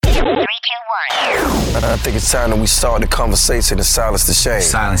I think it's time that we start the conversation and silence the shame.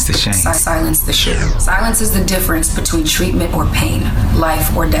 Silence the shame. Silence the shame. Silence is the difference between treatment or pain,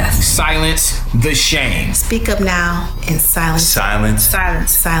 life or death. Silence the shame. Speak up now and silence. Silence.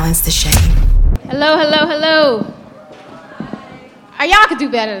 Silence the shame. Hello, hello, hello. Y'all could do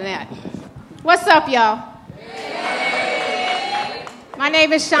better than that. What's up, y'all? My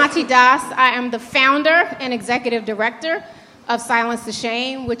name is Shanti Das. I am the founder and executive director of Silence the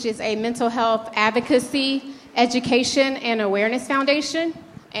Shame, which is a mental health advocacy, education, and awareness foundation.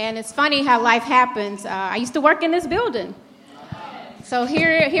 And it's funny how life happens. I used to work in this building. So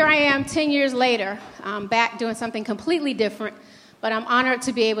here I am 10 years later. I'm back doing something completely different, but I'm honored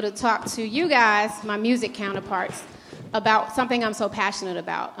to be able to talk to you guys, my music counterparts, about something I'm so passionate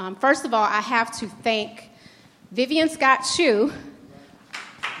about. First of all, I have to thank Vivian Scott Chu.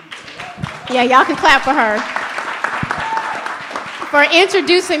 Yeah, y'all can clap for her. For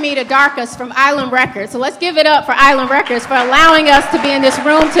introducing me to Darkus from Island Records. So let's give it up for Island Records for allowing us to be in this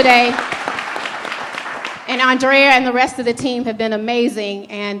room today. And Andrea and the rest of the team have been amazing.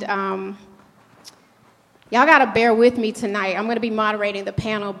 And y'all got to bear with me tonight. I'm going to be moderating the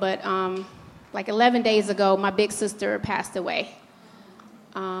panel, but like 11 days ago, my big sister passed away,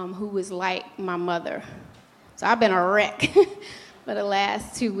 who was like my mother. So I've been a wreck for the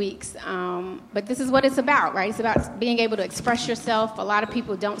last 2 weeks. But this is what it's about, right? It's about being able to express yourself. A lot of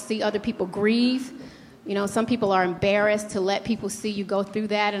people don't see other people grieve. You know, some people are embarrassed to let people see you go through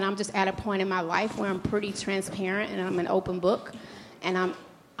that, and I'm just at a point in my life where I'm pretty transparent and I'm an open book. And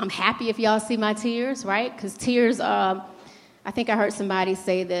I'm happy if y'all see my tears, right? Because tears, I think I heard somebody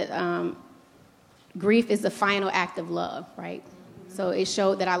say that grief is the final act of love, right? So it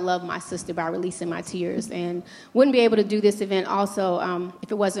showed that I love my sister by releasing my tears, and wouldn't be able to do this event also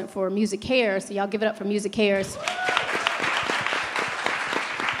if it wasn't for Music Cares. So y'all give it up for Music Cares.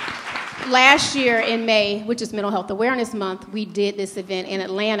 Last year in May, which is Mental Health Awareness Month, we did this event in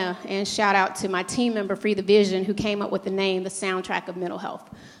Atlanta, and shout out to my team member, Free the Vision, who came up with the name, The Soundtrack of Mental Health.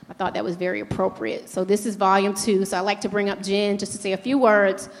 I thought that was very appropriate. So this is volume 2, so I'd like to bring up Jen just to say a few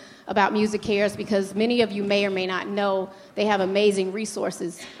words about Music Cares, because many of you may or may not know they have amazing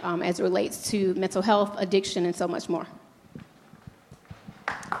resources as it relates to mental health, addiction, and so much more.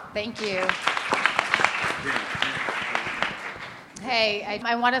 Thank you. Hey,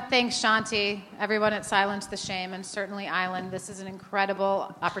 I want to thank Shanti, everyone at Silence the Shame, and certainly Island. This is an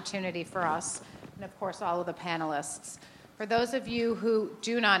incredible opportunity for us, and of course all of the panelists. For those of you who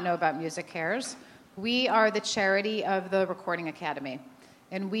do not know about Music Cares, we are the charity of the Recording Academy,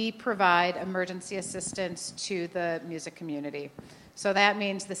 and we provide emergency assistance to the music community. So that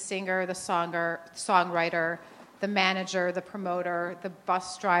means the singer, the songwriter, the manager, the promoter, the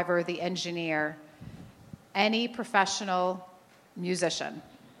bus driver, the engineer, any professional musician.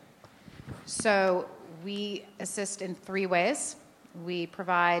 So we assist in 3 ways. We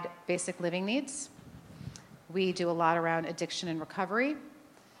provide basic living needs. We do a lot around addiction and recovery.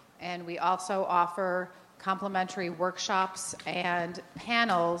 And we also offer complimentary workshops and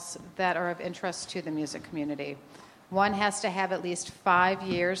panels that are of interest to the music community. One has to have at least 5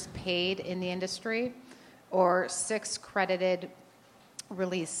 years paid in the industry or 6 credited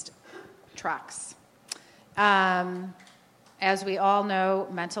released tracks. As we all know,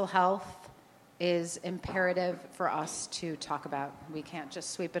 mental health is imperative for us to talk about. We can't just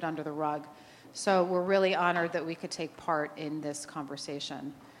sweep it under the rug. So we're really honored that we could take part in this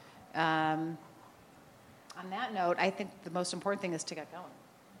conversation. On that note, I think the most important thing is to get going.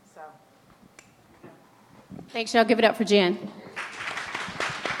 So, yeah. Thanks, y'all. Give it up for Jen.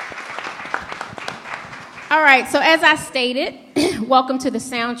 All right, so as I stated, welcome to the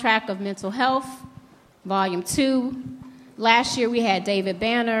Soundtrack of Mental Health, Volume 2. Last year we had David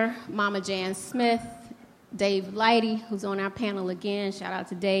Banner, Mama Jan Smith, Dave Lighty, who's on our panel again. Shout out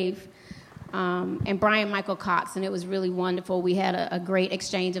to Dave. And Brian Michael Cox, and it was really wonderful. We had a great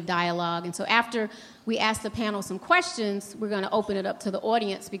exchange of dialogue. And so after we asked the panel some questions, we're going to open it up to the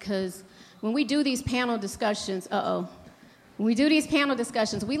audience, because when we do these panel discussions,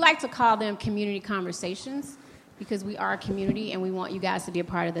 we like to call them community conversations, because we are a community and we want you guys to be a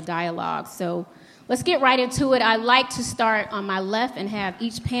part of the dialogue. So let's get right into it. I'd like to start on my left and have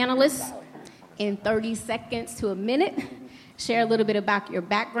each panelist in 30 seconds to a minute share a little bit about your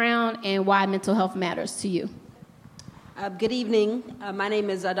background and why mental health matters to you. Good evening. My name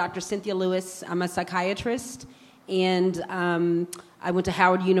is Dr. Cynthia Lewis. I'm a psychiatrist, and I went to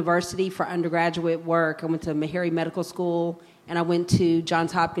Howard University for undergraduate work. I went to Meharry Medical School, and I went to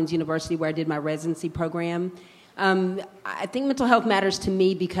Johns Hopkins University where I did my residency program. I think mental health matters to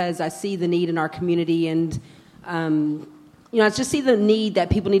me because I see the need in our community, and I just see the need that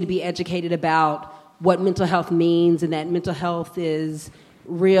people need to be educated about what mental health means and that mental health is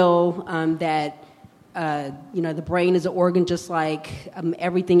real, that the brain is an organ just like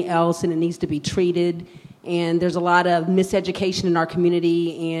everything else, and it needs to be treated. And there's a lot of miseducation in our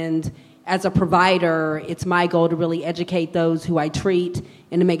community, and as a provider, it's my goal to really educate those who I treat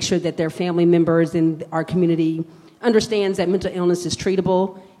and to make sure that their family members in our community understands that mental illness is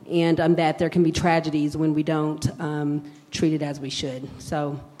treatable, and that there can be tragedies when we don't treat it as we should.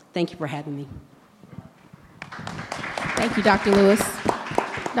 So thank you for having me. Thank you, Dr. Lewis.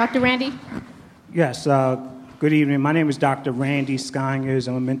 Dr. Randy? Yes, good evening. My name is Dr. Randy Sconyers.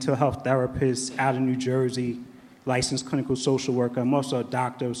 I'm a mental health therapist out of New Jersey, licensed clinical social worker. I'm also a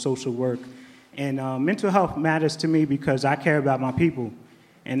doctor of social work. And mental health matters to me because I care about my people.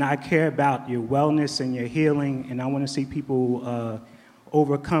 And I care about your wellness and your healing, and I want to see people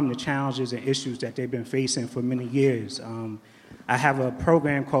overcome the challenges and issues that they've been facing for many years. I have a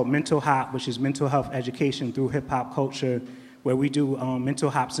program called Mental Hop, which is mental health education through hip-hop culture, where we do mental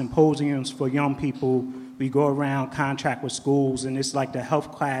hop symposiums for young people. We go around, contract with schools, and it's like the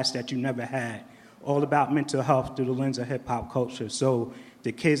health class that you never had, all about mental health through the lens of hip-hop culture. So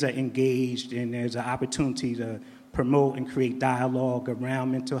the kids are engaged, and there's an opportunity to promote and create dialogue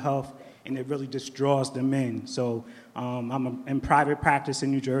around mental health, and it really just draws them in. So I'm in private practice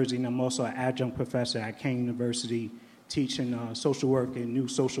in New Jersey, and I'm also an adjunct professor at Kane University teaching social work and new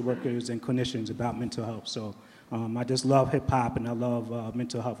social workers and clinicians about mental health. So I just love hip-hop, and I love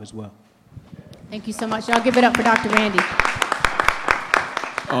mental health as well. Thank you so much. Y'all give it up for Dr. Randy.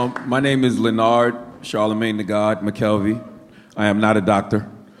 My name is Leonard Charlemagne the God McKelvey. I am not a doctor.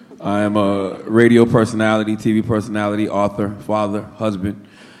 I am a radio personality, TV personality, author, father, husband.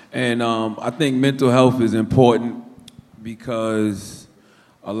 And I think mental health is important because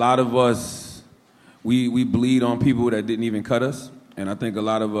a lot of us, we bleed on people that didn't even cut us. And I think a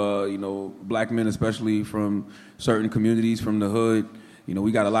lot of, black men, especially from certain communities from the hood,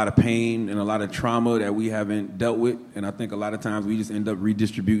 we got a lot of pain and a lot of trauma that we haven't dealt with. And I think a lot of times we just end up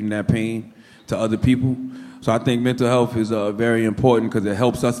redistributing that pain to other people. So I think mental health is very important because it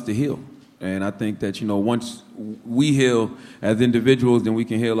helps us to heal. And I think that, once we heal as individuals, then we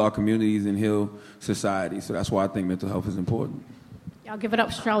can heal our communities and heal society. So that's why I think mental health is important. Y'all give it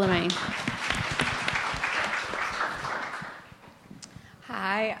up for Charlemagne.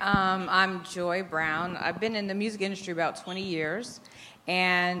 Hi, I'm Joy Brown. I've been in the music industry about 20 years.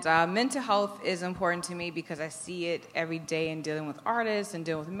 And mental health is important to me because I see it every day in dealing with artists and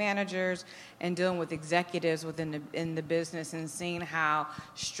dealing with managers and dealing with executives in the business and seeing how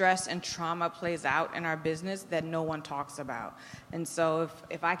stress and trauma plays out in our business that no one talks about. And so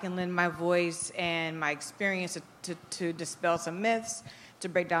if I can lend my voice and my experience to dispel some myths, to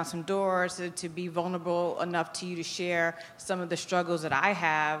break down some doors, to be vulnerable enough to you to share some of the struggles that I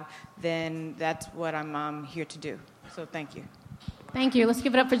have, then that's what I'm here to do. So thank you. Thank you. Let's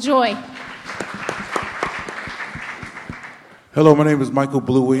give it up for Joy. Hello, my name is Michael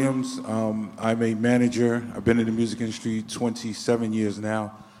Blue Williams. I'm a manager. I've been in the music industry 27 years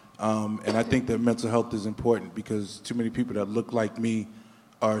now. And I think that mental health is important because too many people that look like me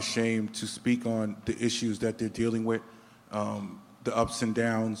are ashamed to speak on the issues that they're dealing with, the ups and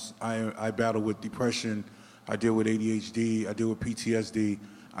downs. I battle with depression. I deal with ADHD. I deal with PTSD.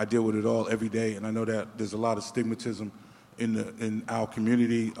 I deal with it all every day. And I know that there's a lot of stigmatism in our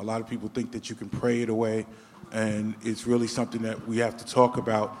community. A lot of people think that you can pray it away, and it's really something that we have to talk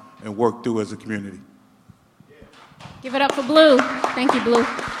about and work through as a community. Give it up for Blue. Thank you, Blue.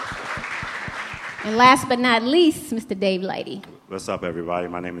 And last but not least, Mr. Dave Lighty. What's up, everybody?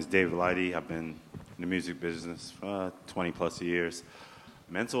 My name is Dave Lighty. I've been in the music business for 20 plus years.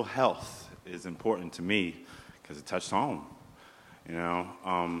 Mental health is important to me because it touched home.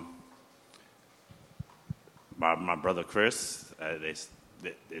 My brother Chris, they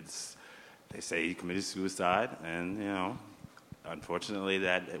say he committed suicide, and unfortunately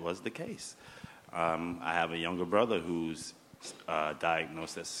it was the case. I have a younger brother who's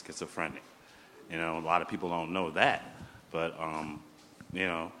diagnosed as schizophrenic. A lot of people don't know that, but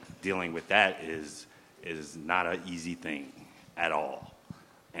dealing with that is not an easy thing at all.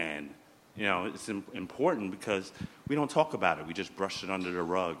 And it's important because we don't talk about it. We just brush it under the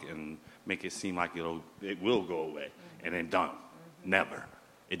rug and make it seem like it will go away, and then done. Never.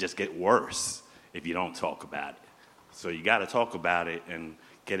 It just gets worse if you don't talk about it. So you got to talk about it and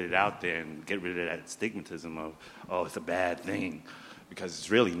get it out there and get rid of that stigmatism of, oh, it's a bad thing, because it's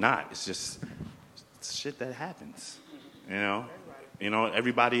really not. It's just shit that happens.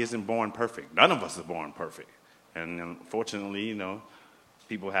 Everybody isn't born perfect. None of us are born perfect, and unfortunately,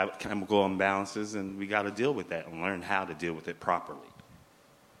 people have chemical imbalances, and we got to deal with that and learn how to deal with it properly.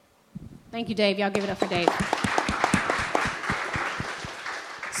 Thank you, Dave. Y'all give it up for Dave.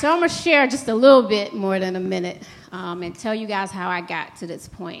 So I'm going to share just a little bit more than a minute and tell you guys how I got to this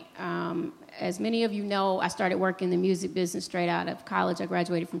point. As many of you know, I started working in the music business straight out of college. I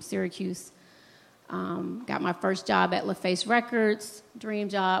graduated from Syracuse. Got my first job at LaFace Records, dream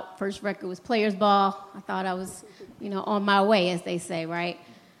job. First record was Players Ball. I thought I was, on my way, as they say, right?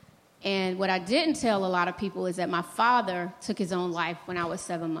 And what I didn't tell a lot of people is that my father took his own life when I was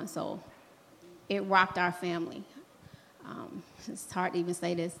 7 months old. It rocked our family. It's hard to even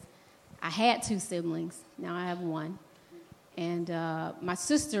say this. I had 2 siblings. Now I have 1. And my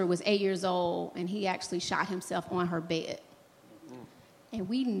sister was 8 years old, and he actually shot himself on her bed. And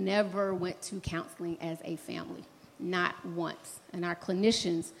we never went to counseling as a family, not once. And our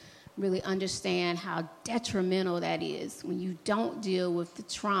clinicians really understand how detrimental that is when you don't deal with the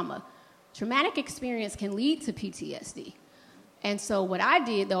trauma. Traumatic experience can lead to PTSD. And so what I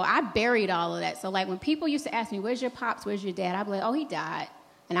did, though, I buried all of that. So, like, when people used to ask me, where's your pops, where's your dad? I'd be like, oh, he died.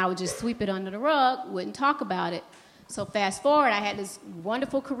 And I would just sweep it under the rug, wouldn't talk about it. So fast forward, I had this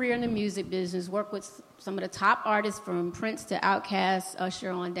wonderful career in the music business, worked with some of the top artists from Prince to Outkast,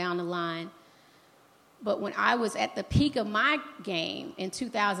 Usher on down the line. But when I was at the peak of my game in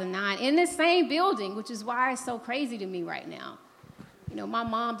 2009, in this same building, which is why it's so crazy to me right now, my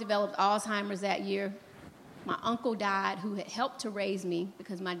mom developed Alzheimer's that year. My uncle died, who had helped to raise me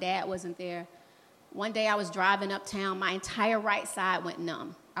because my dad wasn't there. One day I was driving uptown, my entire right side went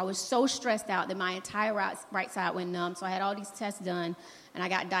numb. I was so stressed out that my entire right side went numb, so I had all these tests done, and I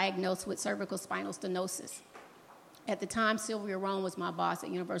got diagnosed with cervical spinal stenosis. At the time, Sylvia Rhone was my boss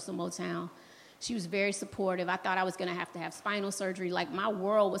at Universal Motown. She was very supportive. I thought I was going to have spinal surgery. Like, my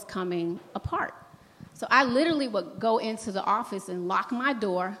world was coming apart. So I literally would go into the office and lock my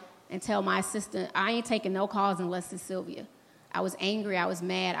door and tell my assistant, I ain't taking no calls unless it's Sylvia. I was angry, I was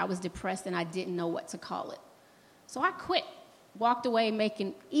mad, I was depressed, and I didn't know what to call it. So I quit. Walked away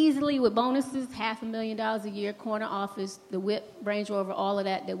making easily with bonuses, $500,000 a year, corner office, the whip, Range Rover, all of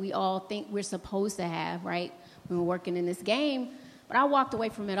that we all think we're supposed to have, right, when we're working in this game. But I walked away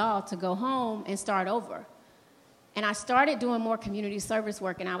from it all to go home and start over. And I started doing more community service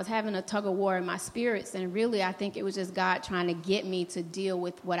work, and I was having a tug of war in my spirits, and really I think it was just God trying to get me to deal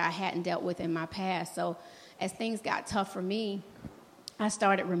with what I hadn't dealt with in my past. So as things got tough for me, I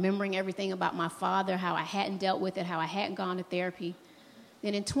started remembering everything about my father, how I hadn't dealt with it, how I hadn't gone to therapy.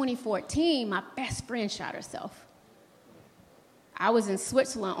 Then in 2014, my best friend shot herself. I was in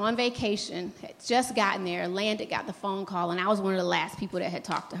Switzerland on vacation, had just gotten there, landed, got the phone call, and I was one of the last people that had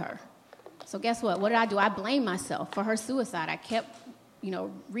talked to her. So guess what? What did I do? I blamed myself for her suicide. I kept,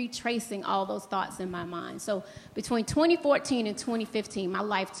 retracing all those thoughts in my mind. So between 2014 and 2015, my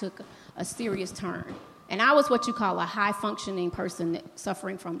life took a serious turn. And I was what you call a high-functioning person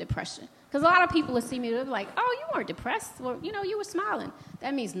suffering from depression. Because a lot of people would see me, they're like, oh, you weren't depressed. Well, you were smiling.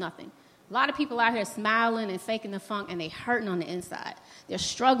 That means nothing. A lot of people out here smiling and faking the funk, and they hurting on the inside. They're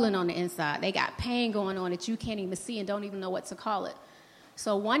struggling on the inside. They got pain going on that you can't even see and don't even know what to call it.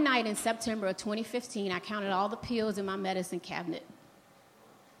 So one night in September of 2015, I counted all the pills in my medicine cabinet.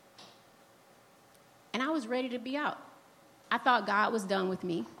 And I was ready to be out. I thought God was done with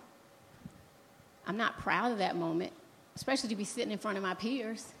me. I'm not proud of that moment, especially to be sitting in front of my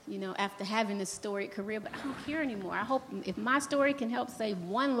peers, after having this storied career, but I don't care anymore. I hope if my story can help save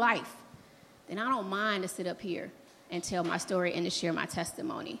one life, then I don't mind to sit up here and tell my story and to share my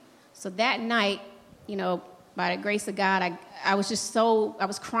testimony. So that night, by the grace of God, I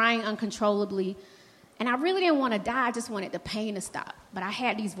was crying uncontrollably, and I really didn't want to die. I just wanted the pain to stop. But I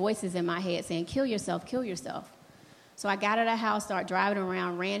had these voices in my head saying, kill yourself, kill yourself. So I got out of the house, started driving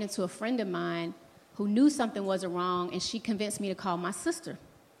around, ran into a friend of mine who knew something wasn't wrong, and she convinced me to call my sister.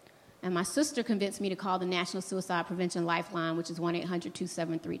 And my sister convinced me to call the National Suicide Prevention Lifeline, which is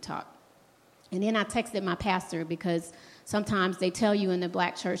 1-800-273-TALK. And then I texted my pastor, because sometimes they tell you in the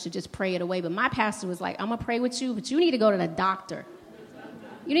black church to just pray it away. But my pastor was like, I'm going to pray with you, but you need to go to the doctor.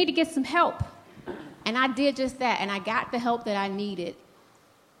 You need to get some help. And I did just that, and I got the help that I needed.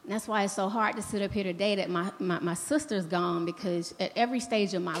 And that's why it's so hard to sit up here today that my sister's gone, because at every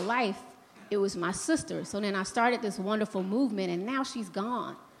stage of my life, it was my sister. So then I started this wonderful movement, and now she's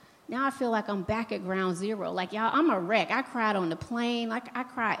gone. Now I feel like I'm back at ground zero. Like, y'all, I'm a wreck. I cried on the plane. Like, I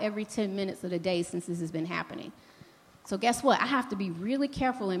cry every 10 minutes of the day since this has been happening. So guess what? I have to be really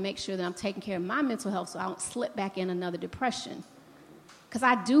careful and make sure that I'm taking care of my mental health so I don't slip back in another depression. Because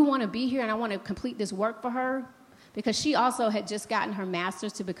I do want to be here, and I want to complete this work for her, because she also had just gotten her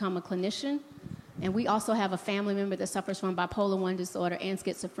master's to become a clinician. And we also have a family member that suffers from bipolar I disorder and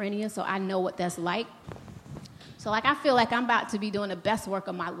schizophrenia, so I know what that's like. So like I feel like I'm about to be doing the best work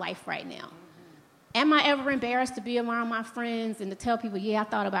of my life right now. Am I ever embarrassed to be around my friends and to tell people, yeah, I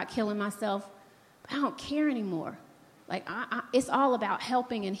thought about killing myself? But I don't care anymore. Like, it's all about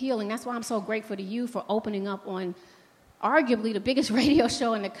helping and healing. That's why I'm so grateful to you for opening up on arguably the biggest radio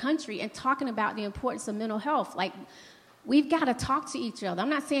show in the country and talking about the importance of mental health. Like, we've got to talk to each other. I'm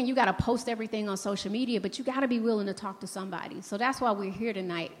not saying you got to post everything on social media, but you got to be willing to talk to somebody. So that's why we're here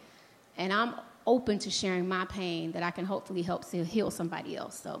tonight. And I'm open to sharing my pain that I can hopefully help to heal somebody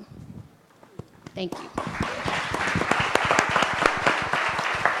else. So thank you.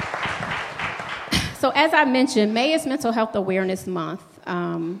 So as I mentioned, May is Mental Health Awareness Month.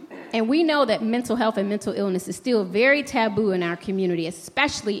 And we know that mental health and mental illness is still very taboo in our community,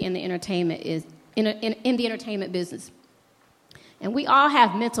 especially in the entertainment in the entertainment business. And we all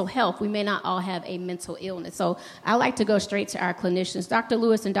have mental health. We may not all have a mental illness. So I like to go straight to our clinicians. Dr.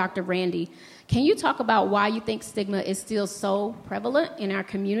 Lewis and Dr. Randy, can you talk about why you think stigma is still so prevalent in our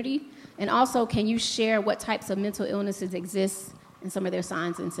community? And also, can you share what types of mental illnesses exist and some of their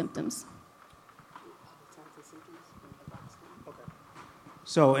signs and symptoms?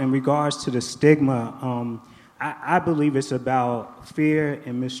 So in regards to the stigma, I believe it's about fear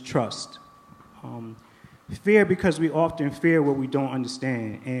and mistrust. Fear because we often fear what we don't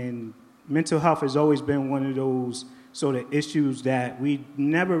understand. And mental health has always been one of those sort of issues that we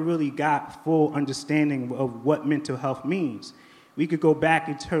never really got full understanding of what mental health means. We could go back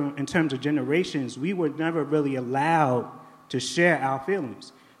in terms of generations. We were never really allowed to share our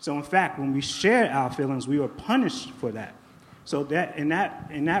feelings. So in fact, when we shared our feelings, we were punished for that. So that in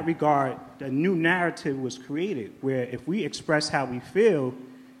that regard, a new narrative was created where if we express how we feel,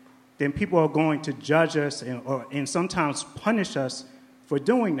 then people are going to judge us and sometimes punish us for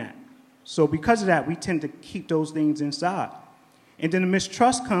doing that. So because of that, we tend to keep those things inside. And then the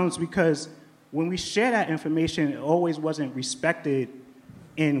mistrust comes because when we share that information, it always wasn't respected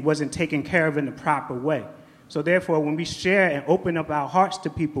and wasn't taken care of in the proper way. So therefore, when we share and open up our hearts to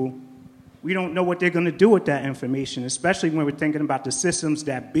people, we don't know what they're going to do with that information, especially when we're thinking about the systems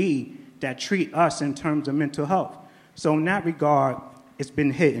that treat us in terms of mental health. So in that regard, it's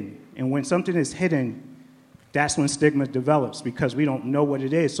been hidden. And when something is hidden, that's when stigma develops because we don't know what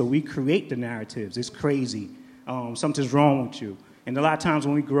it is. So we create the narratives. It's crazy. Something's wrong with you. And a lot of times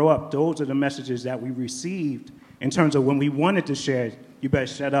when we grow up, those are the messages that we received in terms of when we wanted to share, you better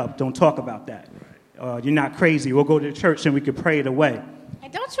shut up. Don't talk about that. You're not crazy. We'll go to church and we could pray it away.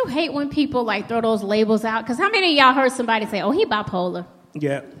 And don't you hate when people like throw those labels out? Because how many of y'all heard somebody say, oh, he bipolar?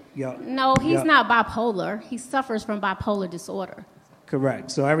 Yeah. No, he's not bipolar. He suffers from bipolar disorder.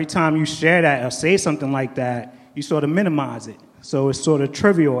 Correct. So every time you share that or say something like that, you sort of minimize it. So it's sort of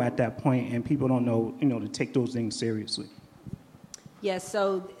trivial at that point, and people don't know, to take those things seriously. Yes,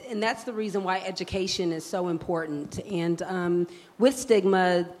 and that's the reason why education is so important. And with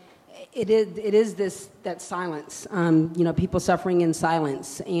stigma, it is that silence, people suffering in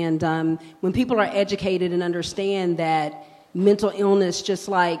silence. And when people are educated and understand that mental illness, just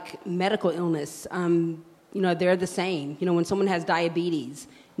like medical illness, they're the same. When someone has diabetes,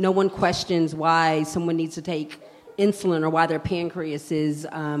 no one questions why someone needs to take insulin or why their pancreas is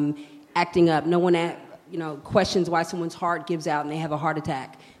acting up. No one questions why someone's heart gives out and they have a heart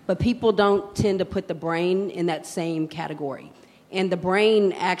attack. But people don't tend to put the brain in that same category. And the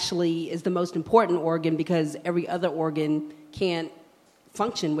brain actually is the most important organ because every other organ can't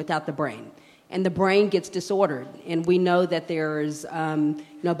function without the brain. And the brain gets disordered. And we know that there's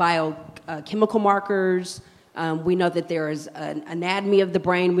biochemical markers. We know that there is an anatomy of the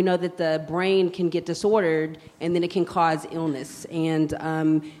brain. We know that the brain can get disordered, and then it can cause illness. And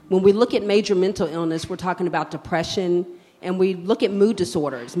when we look at major mental illness, we're talking about depression, and we look at mood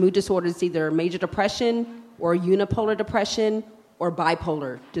disorders. Mood disorders is either major depression or unipolar depression or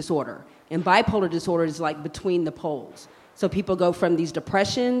bipolar disorder. And bipolar disorder is like between the poles. So people go from these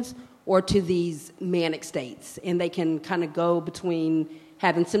depressions or to these manic states, and they can kind of go between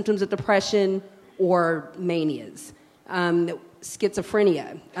having symptoms of depression or manias.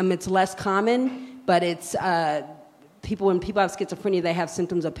 Schizophrenia, it's less common, but it's when people have schizophrenia, they have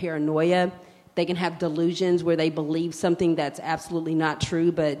symptoms of paranoia. They can have delusions where they believe something that's absolutely not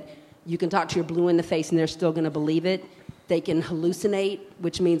true, but you can talk to your blue in the face and they're still going to believe it. They can hallucinate,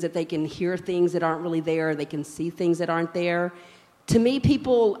 which means that they can hear things that aren't really there. They can see things that aren't there. To me,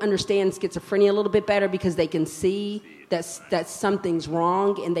 people understand schizophrenia a little bit better because they can see that something's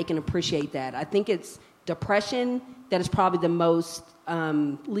wrong and they can appreciate that. I think it's depression that is probably the most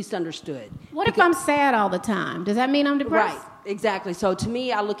least understood. What if I'm sad all the time? Does that mean I'm depressed? Right, exactly. So to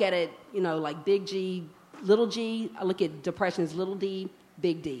me, I look at it, like big G, little g. I look at depression as little d,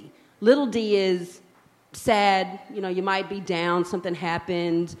 big D. Little d is sad, you might be down, something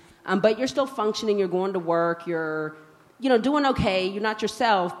happened, but you're still functioning, you're going to work, you're, doing okay, you're not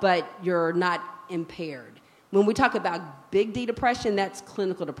yourself, but you're not impaired. When we talk about big D depression, that's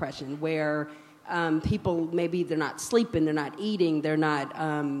clinical depression, where people, maybe they're not sleeping, they're not eating, they're not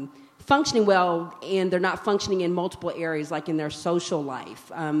functioning well, and they're not functioning in multiple areas, like in their social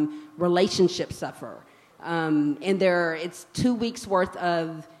life. Relationships suffer. And it's 2 weeks worth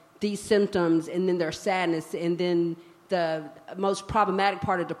of these symptoms, and then their sadness, and then the most problematic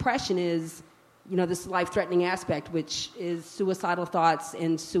part of depression is, this life-threatening aspect, which is suicidal thoughts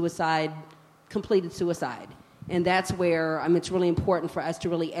and completed suicide. And that's where it's really important for us to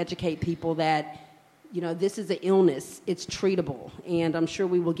really educate people that, this is an illness, it's treatable. And I'm sure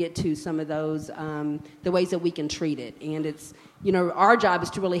we will get to some of those, the ways that we can treat it. And it's, our job is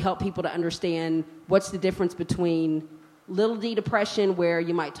to really help people to understand what's the difference between little d depression, where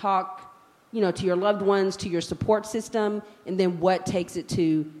you might talk, to your loved ones, to your support system, and then what takes it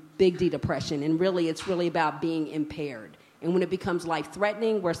to big D depression. And really, it's really about being impaired. And when it becomes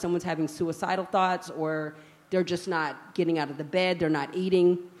life-threatening, where someone's having suicidal thoughts, or they're just not getting out of the bed, they're not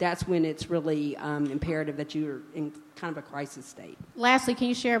eating, that's when it's really imperative that you're in kind of a crisis state. Lastly, can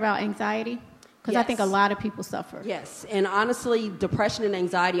you share about anxiety? Because I think a lot of people suffer. Yes, and honestly, depression and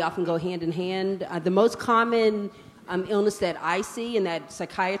anxiety often go hand in hand. The most common illness that I see and that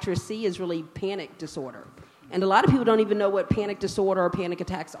psychiatrists see is really panic disorder. And a lot of people don't even know what panic disorder or panic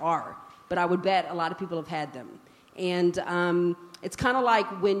attacks are, but I would bet a lot of people have had them. And it's kind of like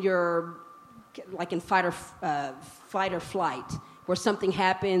when you're like in fight or flight, where something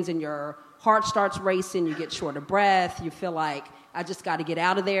happens and your heart starts racing, you get short of breath, you feel like, I just got to get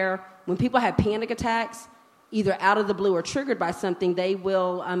out of there. When people have panic attacks, either out of the blue or triggered by something, they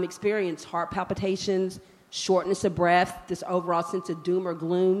will experience heart palpitations, shortness of breath, this overall sense of doom or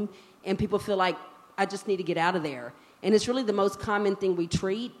gloom, and people feel like, I just need to get out of there. And it's really the most common thing we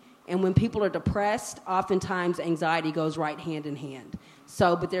treat. And when people are depressed, oftentimes anxiety goes right hand in hand.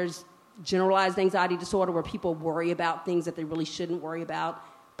 But there's generalized anxiety disorder, where people worry about things that they really shouldn't worry about.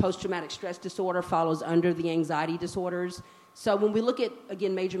 Post-traumatic stress disorder follows under the anxiety disorders. So when we look at,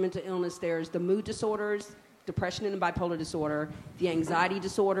 again, major mental illness, there's the mood disorders, depression and bipolar disorder, the anxiety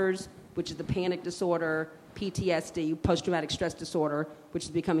disorders, which is the panic disorder, PTSD, post-traumatic stress disorder, which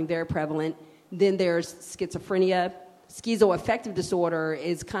is becoming very prevalent. Then there's schizophrenia. Schizoaffective disorder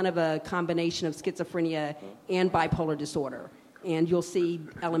is kind of a combination of schizophrenia and bipolar disorder. And you'll see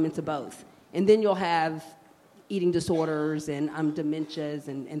elements of both. And then you'll have eating disorders and dementias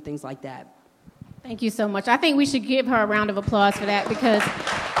and things like that. Thank you so much. I think we should give her a round of applause for that, because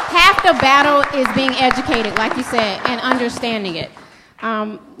half the battle is being educated, like you said, and understanding it.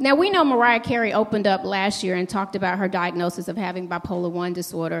 Now, we know Mariah Carey opened up last year and talked about her diagnosis of having bipolar 1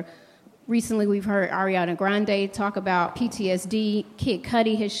 disorder. Recently, we've heard Ariana Grande talk about PTSD. Kid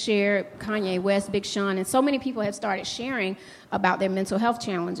Cudi has shared, Kanye West, Big Sean, and so many people have started sharing about their mental health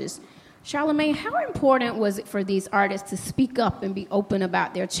challenges. Charlamagne, how important was it for these artists to speak up and be open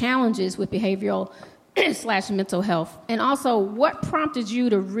about their challenges with behavioral / mental health? And also, what prompted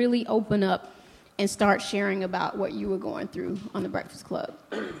you to really open up and start sharing about what you were going through on The Breakfast Club?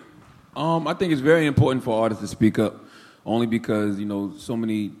 I think it's very important for artists to speak up, only because, so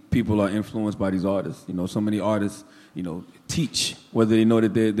many people are influenced by these artists. So many artists, teach, whether they know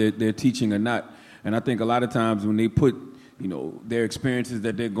that they're teaching or not. And I think a lot of times when they put, their experiences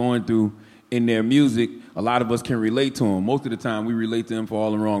that they're going through in their music, a lot of us can relate to them. Most of the time, we relate to them for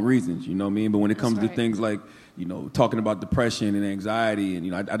all the wrong reasons, you know what I mean? But when it comes to things like, talking about depression and anxiety,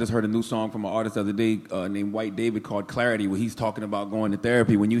 and, I just heard a new song from an artist the other day named White David called Clarity, where he's talking about going to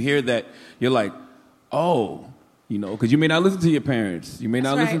therapy. When you hear that, you're like, oh, because you may not listen to your parents. You may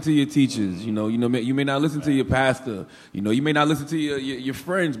not listen to your teachers. You may not listen to your pastor. You may not listen to your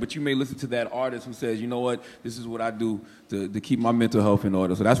friends, but you may listen to that artist who says, you know what, this is what I do to keep my mental health in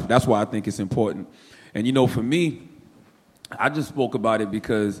order. So that's why I think it's important. And, for me, I just spoke about it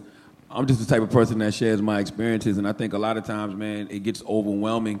because I'm just the type of person that shares my experiences. And I think a lot of times, man, it gets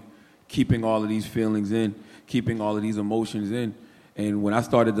overwhelming keeping all of these feelings in, keeping all of these emotions in. And when I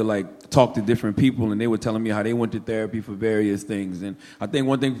started to talk to different people, and they were telling me how they went to therapy for various things. And I think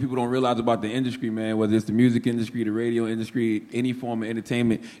one thing people don't realize about the industry, man, whether it's the music industry, the radio industry, any form of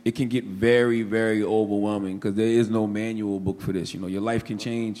entertainment, it can get very, very overwhelming because there is no manual book for this. Your life can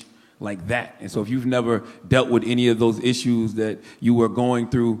change like that. And so if you've never dealt with any of those issues that you were going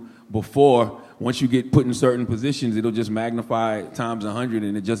through before, once you get put in certain positions, it'll just magnify times 100,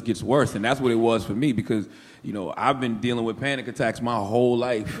 and it just gets worse. And that's what it was for me because, I've been dealing with panic attacks my whole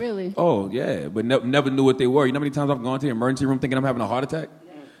life. Really? Oh, yeah, but never knew what they were. You know how many times I've gone to the emergency room thinking I'm having a heart attack?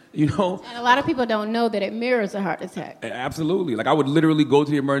 you know? And a lot of people don't know that it mirrors a heart attack. Absolutely. Like, I would literally go to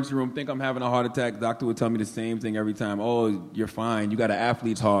the emergency room, think I'm having a heart attack. The doctor would tell me the same thing every time. Oh, you're fine. You got an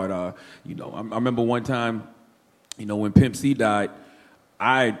athlete's heart. You know, I remember one time, you know, when Pimp C died,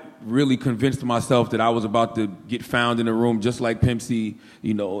 I really convinced myself that I was about to get found in a room just like Pimp C,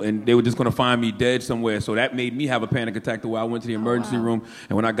 you know, and they were just going to find me dead somewhere. So that made me have a panic attack to where I went to the emergency room.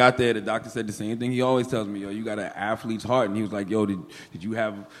 And when I got there, the doctor said the same thing he always tells me, yo, you got an athlete's heart. And he was like, yo, did you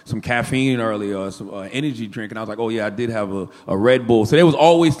have some caffeine earlier or some energy drink? And I was like, oh, yeah, I did have a Red Bull. So there was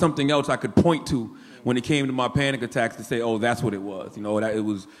always something else I could point to when it came to my panic attacks to say, oh, that's what it was. You know,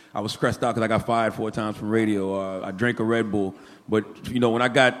 I was stressed out because I got fired 4 times from radio. I drank a Red Bull. But, you know, when I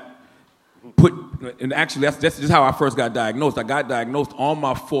got put, and actually that's just how I first got diagnosed. I got diagnosed on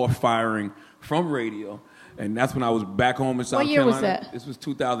my 4th firing from radio. And that's when I was back home in South Carolina. What year was that? This was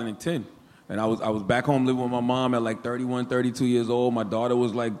 2010. And I was back home living with my mom at like 31, 32 years old. My daughter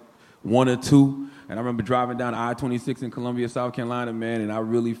was like 1 or 2. And I remember driving down I-26 in Columbia, South Carolina, man, and I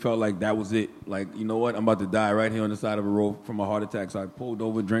really felt like that was it. Like, you know what? I'm about to die right here on the side of a road from a heart attack. So I pulled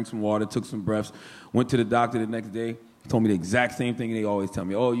over, drank some water, took some breaths, went to the doctor the next day. He told me the exact same thing they always tell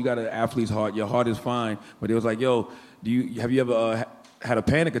me. Oh, you got an athlete's heart. Your heart is fine. But it was like, yo, have you ever had a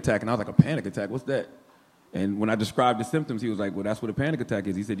panic attack? And I was like, a panic attack? What's that? And when I described the symptoms, he was like, well, that's what a panic attack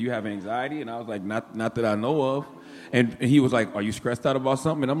is. He said, do you have anxiety? And I was like, not that I know of. And he was like, are you stressed out about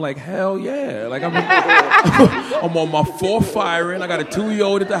something? And I'm like, hell yeah. Like, I'm on my 4th firing. I got a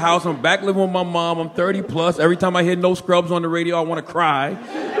 2-year-old at the house. I'm back living with my mom. I'm 30 plus. Every time I hear No Scrubs on the radio, I want to cry.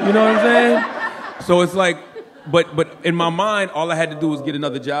 You know what I'm saying? So it's like, but in my mind, all I had to do was get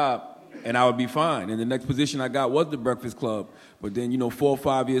another job and I would be fine. And the next position I got was the Breakfast Club. But then, you know, 4 or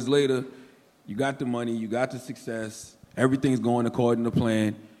 5 years later, you got the money, you got the success, everything's going according to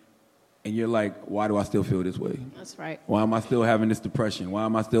plan. And you're like, why do I still feel this way? That's right. Why am I still having this depression? Why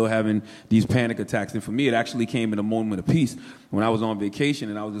am I still having these panic attacks? And for me, it actually came in a moment of peace when I was on vacation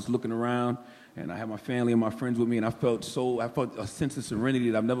and I was just looking around and I had my family and my friends with me and I felt a sense of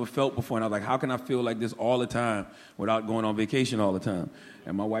serenity that I've never felt before. And I was like, how can I feel like this all the time without going on vacation all the time?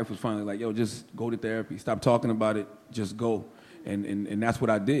 And my wife was finally like, yo, just go to therapy. Stop talking about it. Just go. And that's what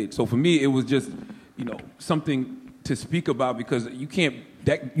I did. So for me, it was just, you know, something to speak about because you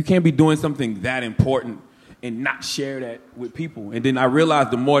can't be doing something that important and not share that with people. And then I realized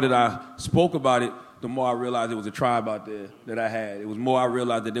the more that I spoke about it, the more I realized there was a tribe out there that I had. It was more I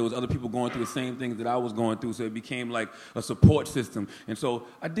realized that there was other people going through the same things that I was going through, so it became like a support system. And so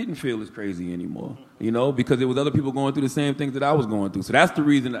I didn't feel as crazy anymore, you know, because there was other people going through the same things that I was going through. So that's the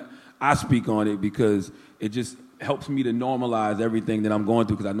reason that I speak on it, because it just helps me to normalize everything that I'm going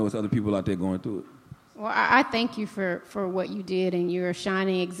through, because I know it's other people out there going through it. Well, I thank you for what you did, and you're a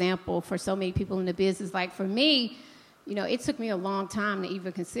shining example for so many people in the business. Like for me, you know, it took me a long time to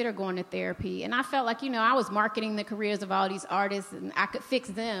even consider going to therapy. And I felt like, you know, I was marketing the careers of all these artists and I could fix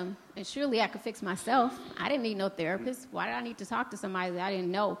them. And surely I could fix myself. I didn't need no therapist. Why did I need to talk to somebody that I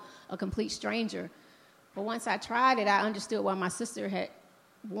didn't know, a complete stranger? But once I tried it, I understood why my sister had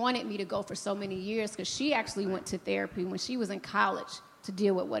wanted me to go for so many years, because she actually went to therapy when she was in college to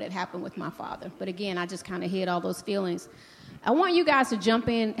deal with what had happened with my father. But again, I just kind of hid all those feelings. I want you guys to jump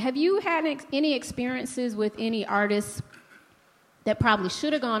in. Have you had any experiences with any artists that probably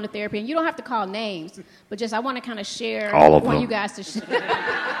should have gone to therapy? And you don't have to call names, but just I want to kind of share. All of them. I want you guys to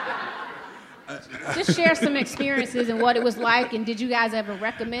just share some experiences and what it was like. And did you guys ever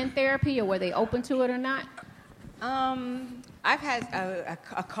recommend therapy, or were they open to it or not? I've had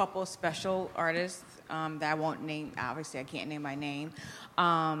a couple special artists that I won't name. Obviously, I can't name by name.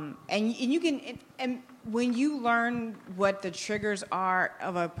 And you can, and when you learn what the triggers are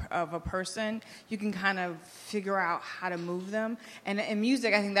of a person, you can kind of figure out how to move them. And in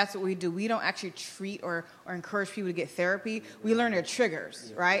music, I think that's what we do. We don't actually treat or encourage people to get therapy. We learn their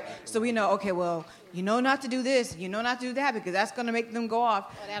triggers, right? So we know, okay, well, you know not to do this, you know not to do that, because that's going to make them go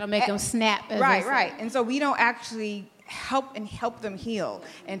off. Well, that'll make them snap. Right. And so we don't actually help them heal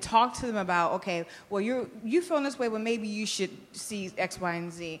and talk to them about, okay, well, you feeling this way, well, maybe you should see X, Y,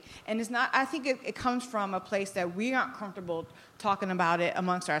 and Z. And it's not, I think it comes from a place that we aren't comfortable talking about it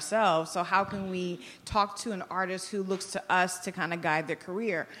amongst ourselves. So how can we talk to an artist who looks to us to kind of guide their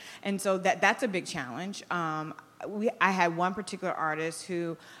career? And so that's a big challenge. I had one particular artist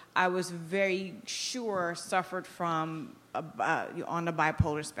who I was very sure suffered from on the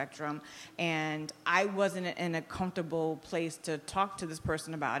bipolar spectrum, and I wasn't in a comfortable place to talk to this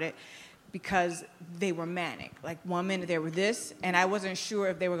person about it because they were manic. Like 1 minute they were this, and I wasn't sure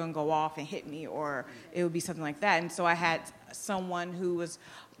if they were going to go off and hit me or it would be something like that. And so I had someone who was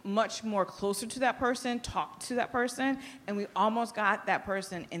much more closer to that person, talked to that person, and we almost got that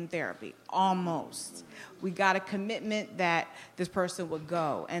person in therapy. Almost. We got a commitment that this person would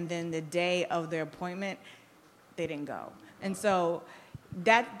go, and then the day of their appointment, they didn't go. And so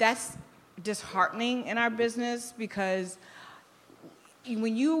that's disheartening in our business, because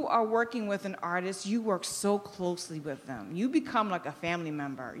when you are working with an artist, you work so closely with them. You become like a family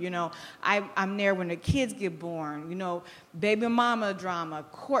member. You know, I'm there when the kids get born, you know, baby mama drama,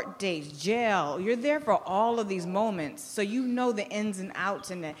 court dates, jail. You're there for all of these moments. So you know the ins and outs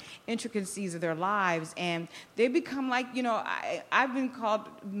and the intricacies of their lives. And they become like, you know, I've been called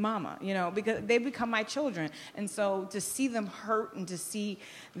mama, you know, because they become my children. And so to see them hurt and to see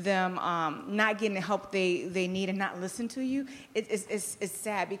them not getting the help they need and not listen to you, it's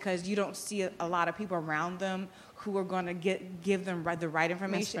sad, because you don't see a lot of people around them who are going to give them the right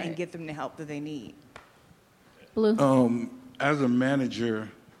information and get them the help that they need. Blue. As a manager,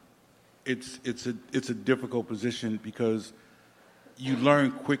 it's a difficult position, because you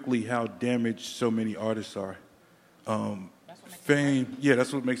learn quickly how damaged so many artists are. Fame, yeah,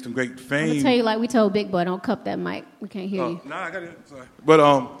 that's what makes them great. Fame. I'm gonna tell you, like we told Big Boy, don't cup that mic. We can't hear you. No, I got it. Sorry.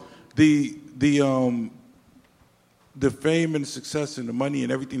 But the fame and the success and the money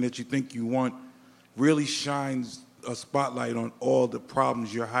and everything that you think you want really shines a spotlight on all the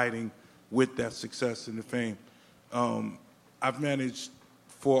problems you're hiding with that success and the fame. I've managed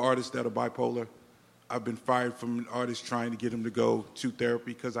 4 artists that are bipolar. I've been fired from an artist trying to get him to go to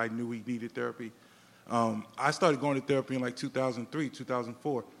therapy because I knew he needed therapy. I started going to therapy in like 2003,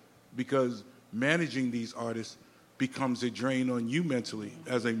 2004, because managing these artists becomes a drain on you mentally.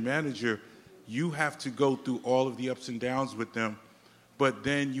 As a manager, you have to go through all of the ups and downs with them, but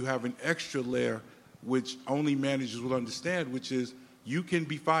then you have an extra layer which only managers will understand, which is you can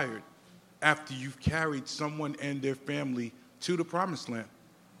be fired after you've carried someone and their family to the promised land.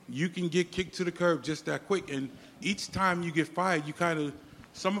 You can get kicked to the curb just that quick, and each time you get fired, you kind of,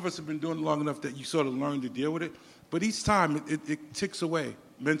 some of us have been doing it long enough that you sort of learn to deal with it, but each time it ticks away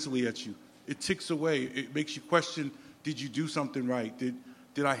mentally at you. It ticks away. It makes you question, did you do something right?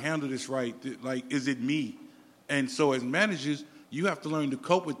 Did I handle this right? Is it me? And so as managers, you have to learn to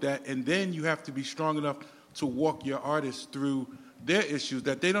cope with that, and then you have to be strong enough to walk your artists through their issues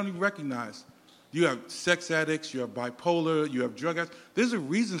that they don't even recognize. You have sex addicts, you have bipolar, you have drug addicts. There's a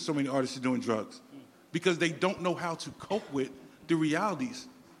reason so many artists are doing drugs, because they don't know how to cope with the realities.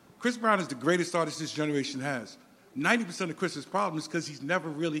 Chris Brown is the greatest artist this generation has. 90% of Chris's problem is because he's never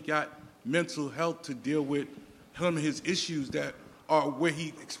really got mental health to deal with him and his issues that are where he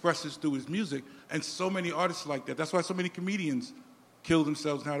expresses through his music. And so many artists like that. That's why so many comedians kill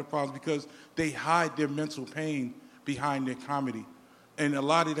themselves and have problems, because they hide their mental pain behind their comedy. And a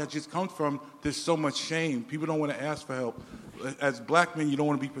lot of that just comes from there's so much shame. People don't want to ask for help. As black men, you don't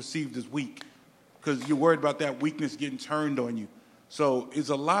want to be perceived as weak, because you're worried about that weakness getting turned on you. So it's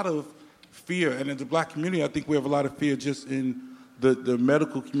a lot of fear. And in the black community, I think we have a lot of fear just in the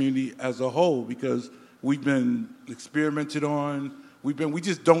medical community as a whole, because we've been experimented on. We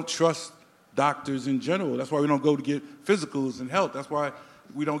just don't trust doctors in general. That's why we don't go to get physicals and health. That's why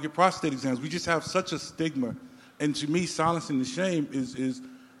we don't get prostate exams. We just have such a stigma. And to me, silencing the shame is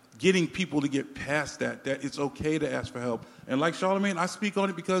getting people to get past that it's okay to ask for help. And like Charlamagne, I speak on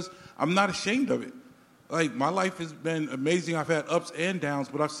it because I'm not ashamed of it. Like, my life has been amazing. I've had ups and downs,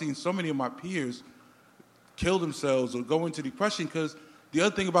 but I've seen so many of my peers kill themselves or go into depression, because the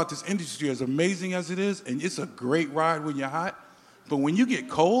other thing about this industry, as amazing as it is, and it's a great ride when you're hot, but when you get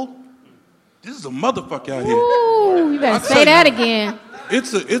cold, this is a motherfucker out here. Ooh, you better say that again.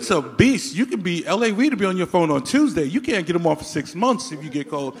 It's a beast. You can be, L.A. Reid to be on your phone on Tuesday. You can't get them off for 6 months if you get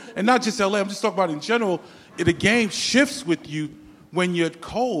cold. And not just L.A., I'm just talking about in general. The game shifts with you when you're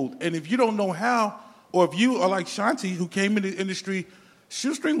cold. And if you don't know how, or if you are like Shanti, who came in the industry,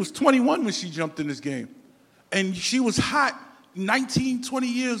 Shoestring was 21 when she jumped in this game. And she was hot 19, 20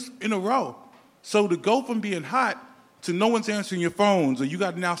 years in a row. So to go from being hot to no one's answering your phones, or you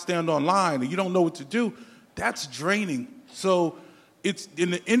got to now stand online, or you don't know what to do, that's draining. So it's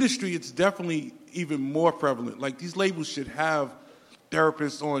in the industry, it's definitely even more prevalent. Like, these labels should have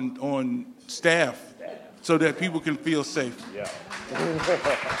therapists on staff so that people can feel safe. Yeah.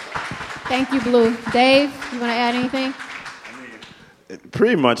 Thank you, Blue. Dave, you want to add anything?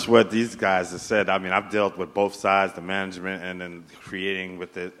 Pretty much what these guys have said. I mean, I've dealt with both sides, the management and then creating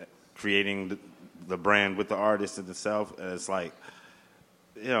the brand with the artist in itself. And it's like,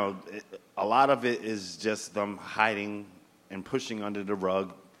 you know, a lot of it is just them hiding and pushing under the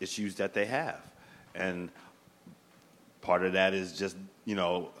rug issues that they have. And part of that is just, you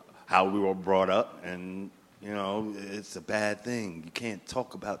know, how we were brought up and You know, it's a bad thing. You can't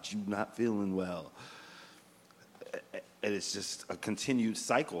talk about you not feeling well. And it's just a continued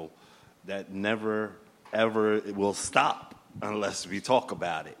cycle that never, ever will stop unless we talk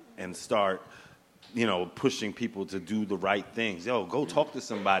about it and start, you know, pushing people to do the right things. Yo, go talk to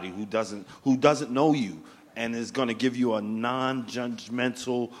somebody who doesn't know you and is going to give you a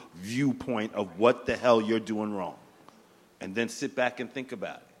non-judgmental viewpoint of what the hell you're doing wrong. And then sit back and think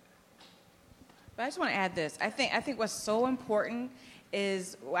about it. But I just want to add this. I think what's so important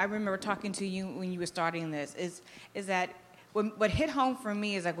is, I remember talking to you when you were starting this, is that what hit home for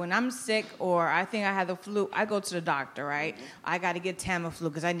me is like when I'm sick or I think I have the flu, I go to the doctor, right? I got to get Tamiflu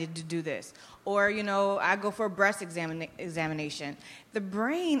because I need to do this. Or, you know, I go for a breast examination. The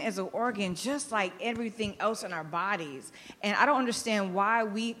brain is an organ just like everything else in our bodies. And I don't understand why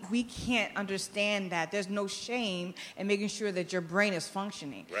we can't understand that. There's no shame in making sure that your brain is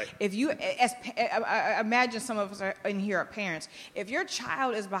functioning. Right. If you, imagine some of us are in here are parents. If your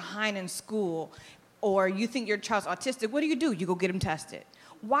child is behind in school, or you think your child's autistic, what do? You go get them tested.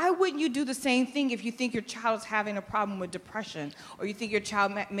 Why wouldn't you do the same thing if you think your child's having a problem with depression or you think your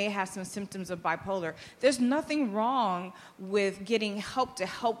child may have some symptoms of bipolar? There's nothing wrong with getting help to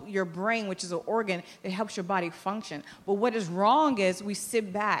help your brain, which is an organ that helps your body function. But what is wrong is we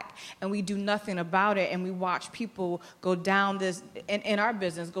sit back and we do nothing about it and we watch people go down this, in our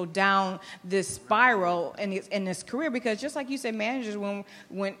business, go down this spiral in this career. Because just like you said, managers,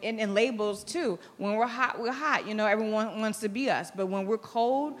 when in labels too, when we're hot. You know, everyone wants to be us. But when we're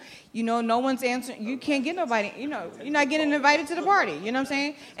cold, you know, no one's answering. You can't get nobody, you know, you're not getting invited to the party. You know what I'm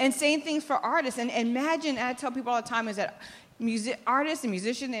saying? And same things for artists. And imagine, and I tell people all the time, is that artists and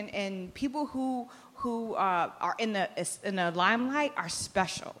musicians and people who are in the limelight are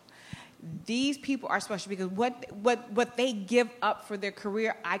special. These people are special because what they give up for their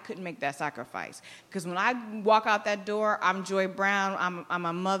career, I couldn't make that sacrifice. Because when I walk out that door, I'm Joy Brown, I'm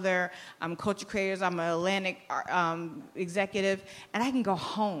a mother, I'm Culture Creators, I'm an Atlantic executive, and I can go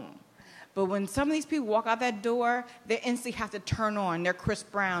home. But when some of these people walk out that door, they instantly have to turn on. They're Chris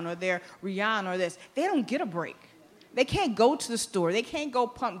Brown or they're Rihanna or this. They don't get a break. They can't go to the store. They can't go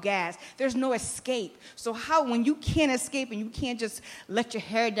pump gas. There's no escape. So when you can't escape and you can't just let your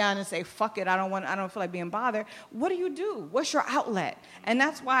hair down and say, fuck it, I don't feel like being bothered, what do? What's your outlet? And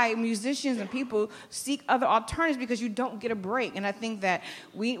that's why musicians and people seek other alternatives, because you don't get a break. And I think that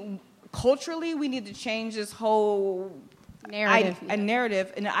culturally, we need to change this whole narrative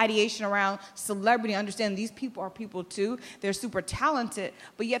and the ideation around celebrity. Understand these people are people too. They're super talented,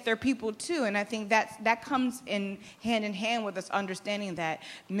 but yet they're people too. And I think that comes in hand with us understanding that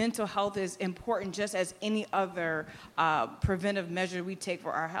mental health is important just as any other preventive measure we take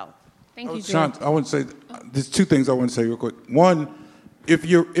for our health. Thank you, Sean, I want to say there's two things I want to say real quick. One, if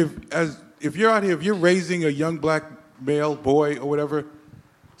you're out here, if you're raising a young black male, boy, or whatever,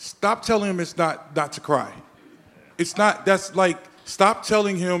 stop telling him it's not to cry. It's not, that's like, stop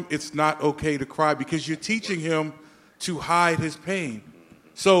telling him it's not okay to cry, because you're teaching him to hide his pain.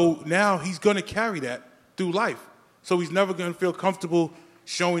 So now he's going to carry that through life. So he's never going to feel comfortable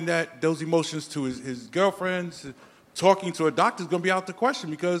showing those emotions to his girlfriends. Talking to a doctor is going to be out the question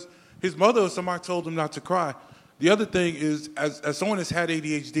because his mother or somebody told him not to cry. The other thing is, as someone that's had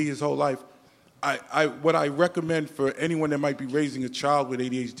ADHD his whole life, what I recommend for anyone that might be raising a child with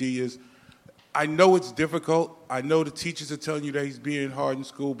ADHD is, I know it's difficult. I know the teachers are telling you that he's being hard in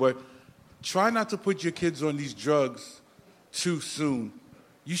school, but try not to put your kids on these drugs too soon.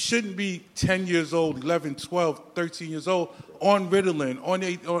 You shouldn't be 10 years old, 11, 12, 13 years old on Ritalin,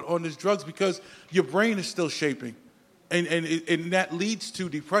 on these drugs, because your brain is still shaping. And that leads to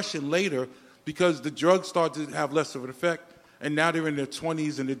depression later, because the drugs start to have less of an effect, and now they're in their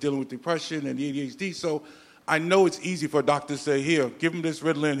 20s and they're dealing with depression and the ADHD. So I know it's easy for a doctor to say, here, give him this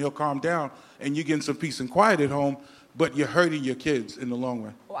Ritalin, he'll calm down, and you're getting some peace and quiet at home, but you're hurting your kids in the long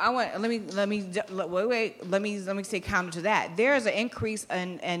run. Well, let me say counter to that. There is an increase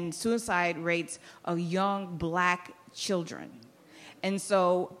in suicide rates of young black children. And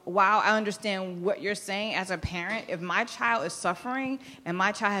so while I understand what you're saying as a parent, if my child is suffering and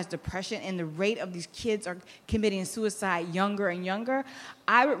my child has depression and the rate of these kids are committing suicide younger and younger,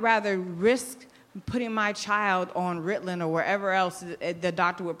 I would rather risk putting my child on Ritalin or wherever else the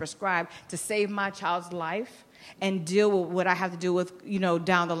doctor would prescribe to save my child's life and deal with what I have to deal with,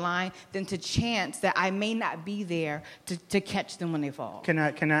 down the line, than to chance that I may not be there to catch them when they fall. Can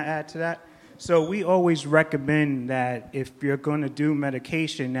I add to that? So we always recommend that if you're going to do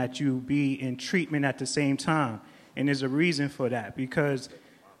medication, that you be in treatment at the same time. And there's a reason for that, because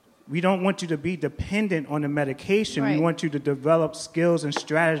we don't want you to be dependent on the medication. Right. We want you to develop skills and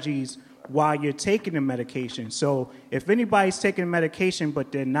strategies while you're taking the medication. So if anybody's taking medication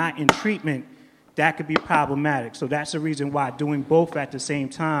but they're not in treatment, that could be problematic. So that's the reason why doing both at the same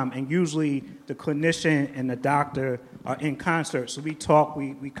time, and usually the clinician and the doctor are in concert. So we talk,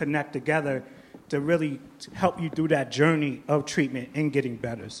 we connect together to really help you through that journey of treatment and getting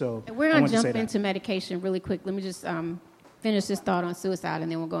better. So we're going to jump into medication really quick. Let me just finish this thought on suicide,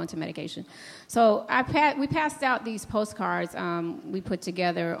 and then we'll go into medication. So we passed out these postcards we put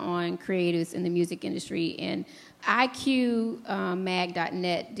together on creatives in the music industry, and IQmag.net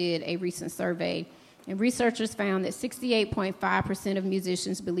did a recent survey, and researchers found that 68.5% of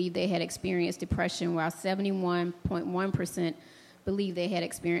musicians believed they had experienced depression, while 71.1% believed they had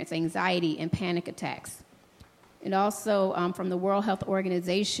experienced anxiety and panic attacks. And also, from the World Health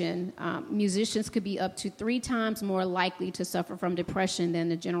Organization, musicians could be up to 3 times more likely to suffer from depression than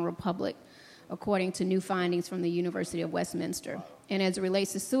the general public, according to new findings from the University of Westminster. And as it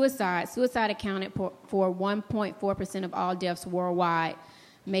relates to suicide, suicide accounted for 1.4% of all deaths worldwide,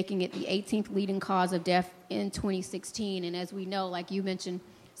 making it the 18th leading cause of death in 2016. And as we know, like you mentioned,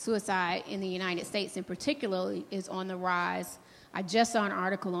 suicide in the United States in particular is on the rise. I just saw an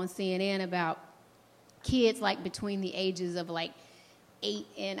article on CNN about kids like between the ages of like 8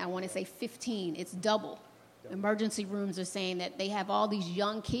 and I want to say 15. It's double. Emergency rooms are saying that they have all these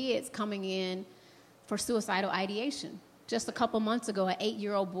young kids coming in for suicidal ideation. Just a couple months ago, an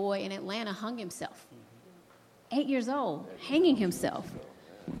 8-year-old boy in Atlanta hung himself. 8 years old, hanging himself.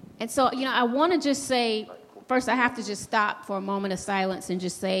 And so, I want to just say, first I have to just stop for a moment of silence and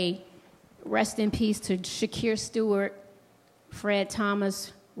just say, rest in peace to Shakir Stewart, Fred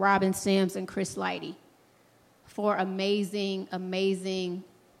Thomas, Robin Sims, and Chris Lighty, 4 amazing, amazing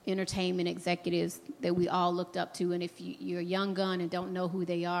entertainment executives that we all looked up to. And if you're a young gun and don't know who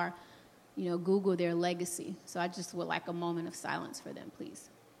they are, Google their legacy. So I just would like a moment of silence for them, please.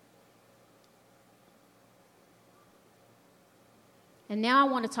 And now I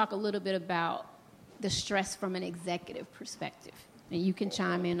want to talk a little bit about the stress from an executive perspective. And you can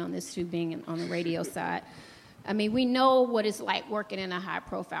chime in on this too, being on the radio side. I mean, we know what it's like working in a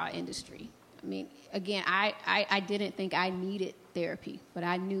high-profile industry. I mean, again, I didn't think I needed therapy, but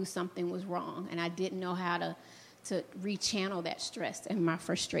I knew something was wrong, and I didn't know how to rechannel that stress and my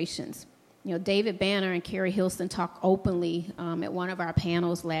frustrations. David Banner and Carrie Hilson talked openly at one of our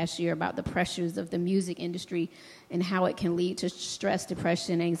panels last year about the pressures of the music industry and how it can lead to stress,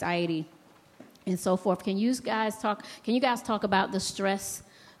 depression, anxiety, and so forth. Can you guys talk about the stress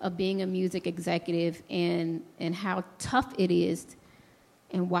of being a music executive and how tough it is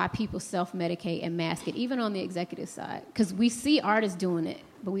and why people self-medicate and mask it, even on the executive side? Because we see artists doing it,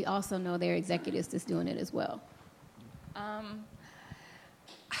 but we also know there are executives that's doing it as well.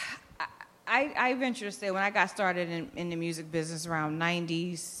 I venture to say when I got started in the music business around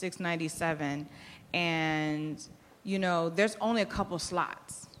 96, 97, and, there's only a couple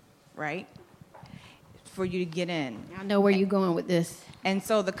slots, right, for you to get in. I know where you're going with this. And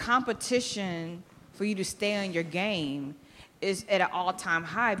so the competition for you to stay on your game is at an all-time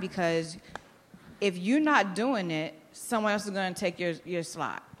high, because if you're not doing it, someone else is going to take your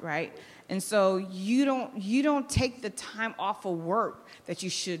slot, right? And so you don't take the time off of work that you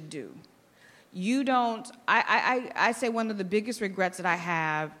should do. You don't. I say one of the biggest regrets that I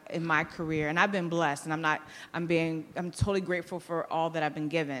have in my career, and I've been blessed, and I'm totally grateful for all that I've been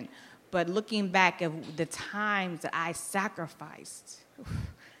given. But looking back at the times that I sacrificed,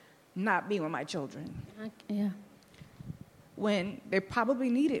 not being with my children, when they probably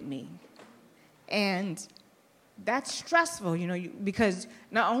needed me, and that's stressful, because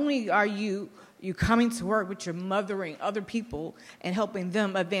not only are you coming to work, but you're mothering other people and helping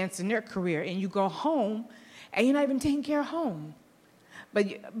them advance in their career, and you go home, and you're not even taking care of home.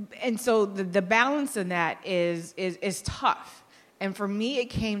 And so the balance in that is tough. And for me,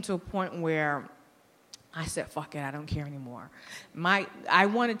 it came to a point where I said, fuck it, I don't care anymore. I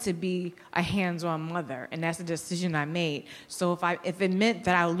wanted to be a hands-on mother, and that's the decision I made. So if it meant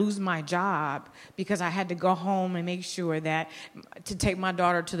that I would lose my job because I had to go home and make sure that to take my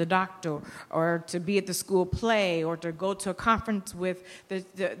daughter to the doctor, or to be at the school play, or to go to a conference with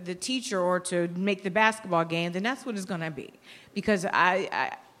the teacher, or to make the basketball game, then that's what it's going to be. Because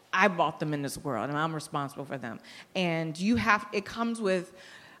I brought them in this world, and I'm responsible for them. And it comes with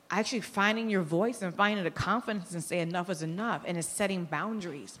actually finding your voice and finding the confidence and say enough is enough, and it's setting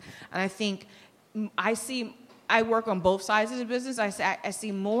boundaries. And I think I work on both sides of the business. I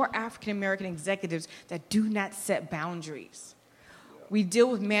see more African-American executives that do not set boundaries. we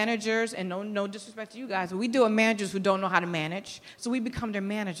deal with managers, and no disrespect to you guys, but we deal with managers who don't know how to manage, so we become their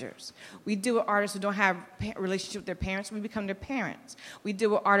managers. We deal with artists who don't have a relationship with their parents, we become their parents. We deal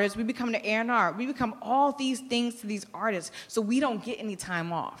with artists, we become their A&R. We become all these things to these artists, so we don't get any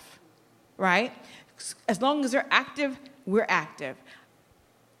time off, right? As long as they're active, we're active.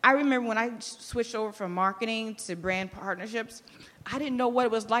 I remember when I switched over from marketing to brand partnerships, I didn't know what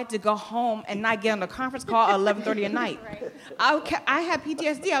it was like to go home and not get on a conference call at 11:30 at night. Right. I had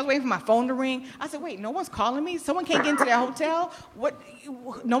PTSD. I was waiting for my phone to ring. I said, wait, no one's calling me? Someone can't get into their hotel? What?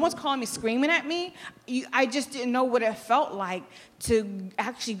 No one's calling me, screaming at me? I just didn't know what it felt like to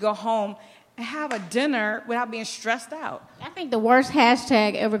actually go home and have a dinner without being stressed out. I think the worst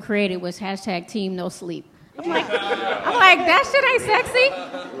hashtag ever created was hashtag Team No Sleep. I'm like, that shit ain't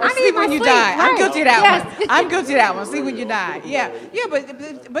sexy. I need sleep when you die. Right. I'm guilty of that one. I'm guilty of that one. Sleep when you die. Yeah.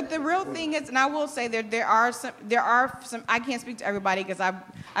 But the real thing is, and I will say there are some. I can't speak to everybody because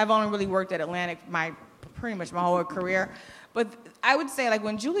I've only really worked at Atlantic pretty much my whole career. But I would say, like,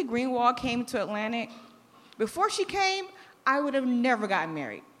 when Julie Greenwald came to Atlantic, before she came, I would have never gotten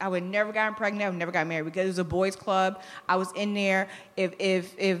married. I would have never gotten pregnant. I would have never gotten married because it was a boys' club. I was in there.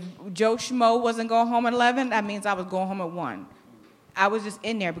 If Joe Schmo wasn't going home at 11, that means I was going home at 1. I was just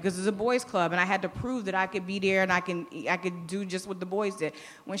in there because it was a boys' club, and I had to prove that I could be there and I could do just what the boys did.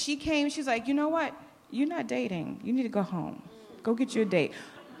 When she came, she's like, you know what? You're not dating. You need to go home. Go get you a date.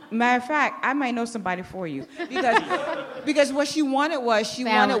 Matter of fact, I might know somebody for you because what she wanted was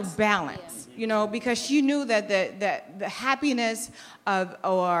wanted balance. You know, because she knew that the happiness of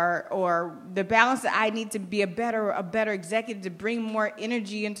or the balance that I need to be a better executive, to bring more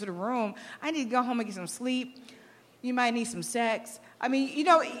energy into the room, I need to go home and get some sleep. You might need some sex. I mean, you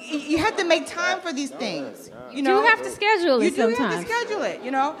know, you have to make time for these things. You know, you have to schedule it sometimes. You do have to schedule it,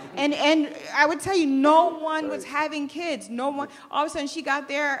 you know. And I would tell you, no one was having kids. No one. All of a sudden, she got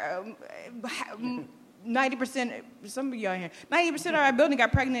there. 90%. Some of y'all here. 90% of our building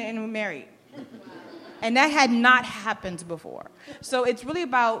got pregnant and were married. And that had not happened before. So it's really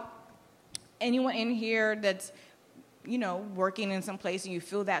about anyone in here that's, you know, working in some place and you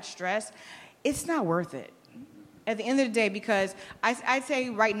feel that stress. It's not worth it at the end of the day, because I say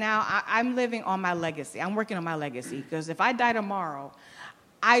right now, I'm living on my legacy. I'm working on my legacy, because if I die tomorrow,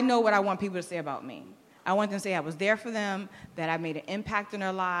 I know what I want people to say about me. I want them to say I was there for them, that I made an impact in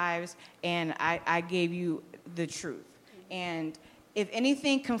their lives, and I gave you the truth. And if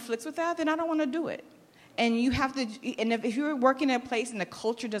anything conflicts with that, then I don't want to do it. And you have to, and if you're working in a place and the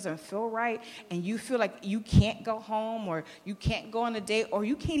culture doesn't feel right, and you feel like you can't go home, or you can't go on a date, or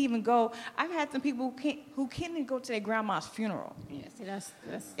you can't even go. I've had some people who can't even go to their grandma's funeral. Yeah, see, that's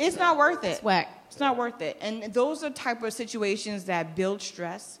it's not worth it. It's whack. It's not worth it. And those are type of situations that build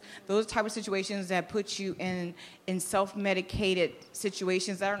stress. Those are type of situations that put you in self-medicated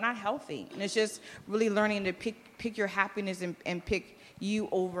situations that are not healthy. And it's just really learning to pick your happiness and pick you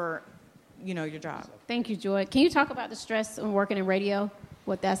over, you know, your job. Thank you, Joy. Can you talk about the stress of working in radio,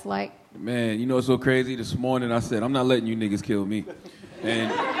 what that's like? Man, you know what's so crazy? This morning I said, I'm not letting you niggas kill me.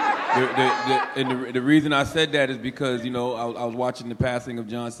 And the reason I said that is because, you know, I was watching the passing of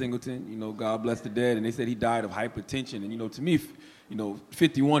John Singleton, you know, God bless the dead, and they said he died of hypertension. And, you know, to me, you know,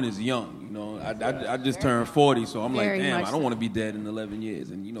 51 is young. You know, I just turned 40, so I'm like, damn, I don't want to be dead in 11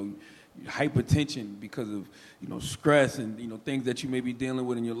 years. And, you know, hypertension because of, you know, stress and, you know, things that you may be dealing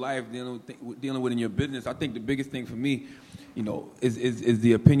with in your life, dealing with in your business. I think the biggest thing for me, you know, is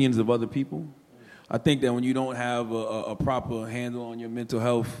the opinions of other people. I think that when you don't have a proper handle on your mental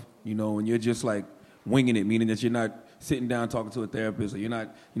health, you know, and you're just like winging it, meaning that you're not sitting down talking to a therapist, or you're not,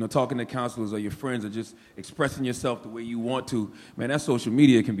 you know, talking to counselors or your friends, or just expressing yourself the way you want to, man, that social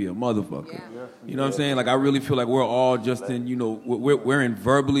media can be a motherfucker. Yeah. You know what I'm saying? Like, I really feel like we're all just in, you know, we're in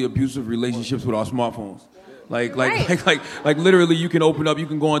verbally abusive relationships with our smartphones. Like literally, you can open up, you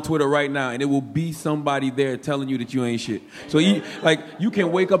can go on Twitter right now, and it will be somebody there telling you that you ain't shit. So you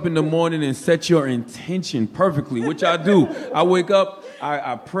can wake up in the morning and set your intention perfectly, which I do. I wake up,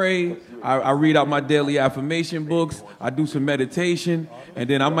 I pray, I read out my daily affirmation books, I do some meditation, and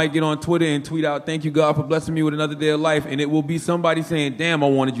then I might get on Twitter and tweet out, "Thank you, God, for blessing me with another day of life," and it will be somebody saying, "Damn, I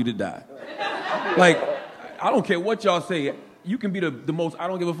wanted you to die." Like, I don't care what y'all say. You can be the most I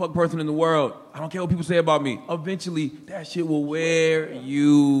don't give a fuck person in the world. I don't care what people say about me. Eventually, that shit will wear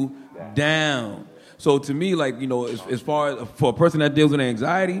you down. So to me, like, you know, as far as for a person that deals with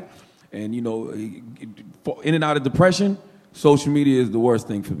anxiety and, you know, in and out of depression, social media is the worst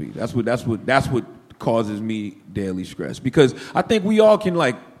thing for me. That's what causes me daily stress. Because I think we all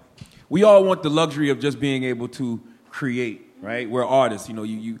want the luxury of just being able to create, right? We're artists. You know,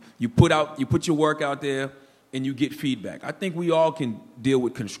 you put your work out there. and you get feedback. I think we all can deal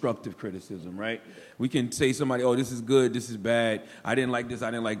with constructive criticism, right? We can say somebody, oh, this is good, this is bad, I didn't like this,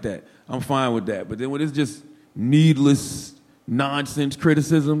 I didn't like that. I'm fine with that. But then when it's just needless nonsense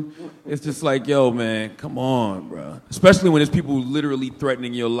criticism, it's just like, yo, man, come on, bro. Especially when it's people literally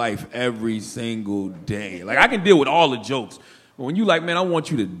threatening your life every single day. Like, I can deal with all the jokes. But when you like, man, I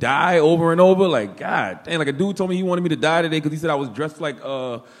want you to die over and over, like, God dang, like a dude told me he wanted me to die today because he said I was dressed like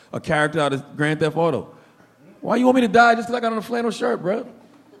a character out of Grand Theft Auto. Why you want me to die just because I got on a flannel shirt, bro?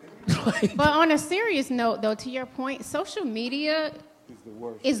 But on a serious note, though, to your point, social media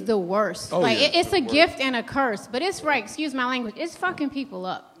is the worst. Oh, like, yeah. it's a gift and a curse. But it's right, excuse my language, it's fucking people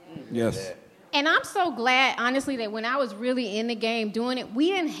up. Yes. And I'm so glad, honestly, that when I was really in the game doing it, we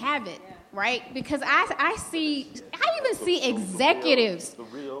didn't have it, right? Because I even see executives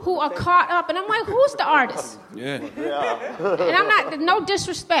who are caught up, and I'm like, who's the artist? Yeah. And I'm not, no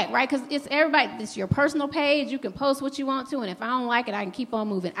disrespect, right? Because it's everybody, it's your personal page, you can post what you want to, and if I don't like it, I can keep on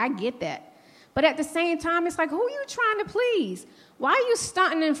moving. I get that. But at the same time, it's like, who are you trying to please? Why are you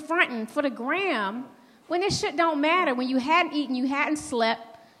stunting and fronting for the gram when this shit don't matter? When you hadn't eaten, you hadn't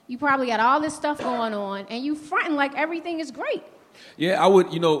slept, you probably got all this stuff going on, and you fronting like everything is great. Yeah, I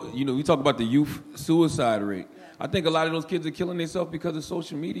would, you know, we talk about the youth suicide rate. I think a lot of those kids are killing themselves because of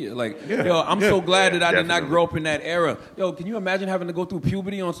social media. Like, I'm so glad that I did not grow up in that era. Yo, can you imagine having to go through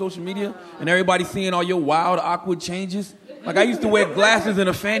puberty on social media and everybody seeing all your wild, awkward changes? Like, I used to wear glasses and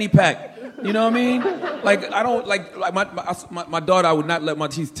a fanny pack. You know what I mean? Like, I don't, like my daughter, I would not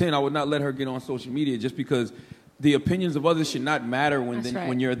let she's 10, I would not let her get on social media just because the opinions of others should not matter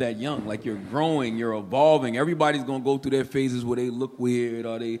when you're that young. Like, you're growing, you're evolving. Everybody's going to go through their phases where they look weird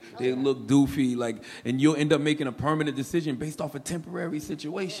or they look doofy, like, and you'll end up making a permanent decision based off a temporary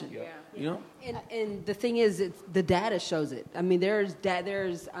situation. Yeah. You know? And the thing is, the data shows it. I mean, there's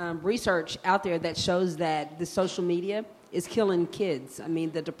research out there that shows that the social media is killing kids. I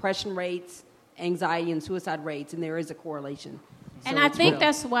mean, the depression rates, anxiety, and suicide rates, and there is a correlation. And I think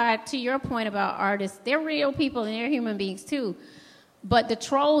that's why, to your point about artists, they're real people and they're human beings too. But the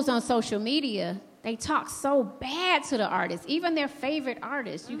trolls on social media, they talk so bad to the artists, even their favorite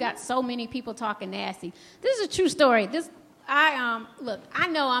artists. You got so many people talking nasty. This is a true story. Look, I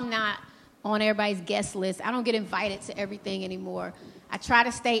know I'm not on everybody's guest list. I don't get invited to everything anymore. I try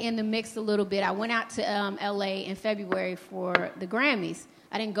to stay in the mix a little bit. I went out to LA in February for the Grammys.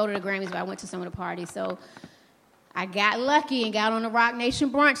 I didn't go to the Grammys, but I went to some of the parties. So I got lucky and got on the Rock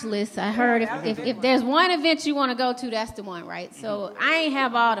Nation brunch list. I heard if there's one event you want to go to, that's the one, right? So I ain't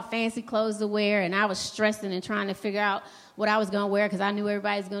have all the fancy clothes to wear, and I was stressing and trying to figure out what I was going to wear because I knew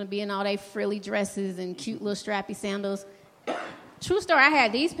everybody's going to be in all their frilly dresses and cute little strappy sandals. True story, I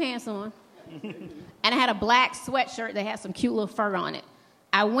had these pants on, and I had a black sweatshirt that had some cute little fur on it.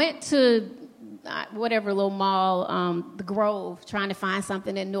 I went to whatever little mall, the Grove, trying to find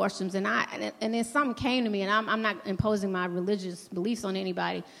something at Nordstrom's, and then something came to me, and I'm not imposing my religious beliefs on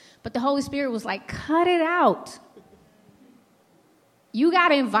anybody, but the Holy Spirit was like, cut it out. You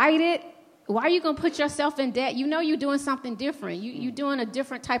got invited. Why are you going to put yourself in debt? You know you're doing something different. You're doing a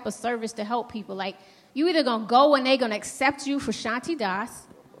different type of service to help people. Like, you either going to go and they're going to accept you for Shanti Das,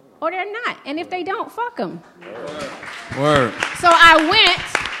 or they're not. And if they don't, fuck them. Word. So I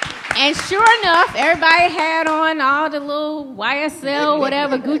went, and sure enough, everybody had on all the little YSL,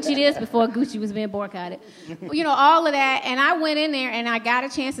 whatever, Gucci this, before Gucci was being boycotted. You know, all of that. And I went in there, and I got a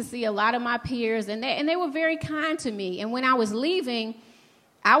chance to see a lot of my peers, and they were very kind to me. And when I was leaving,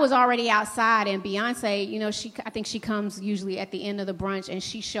 I was already outside, and Beyonce, you know, I think she comes usually at the end of the brunch, and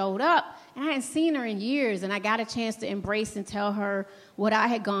she showed up, and I hadn't seen her in years, and I got a chance to embrace and tell her what I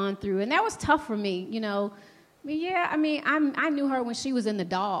had gone through, and that was tough for me, you know. I knew her when she was in the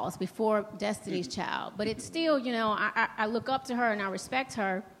Dolls, before Destiny's Child, but it's still, you know, I look up to her, and I respect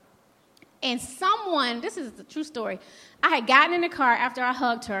her, and this is the true story, I had gotten in the car after I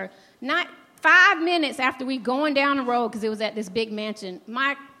hugged her, not 5 minutes after we going down the road, because it was at this big mansion,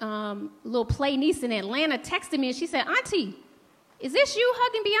 my little play niece in Atlanta texted me, and she said, Auntie, is this you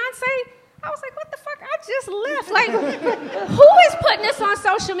hugging Beyonce? I was like, what the fuck? I just left. Like, who is putting this on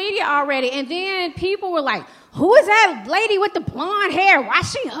social media already? And then people were like, who is that lady with the blonde hair? Why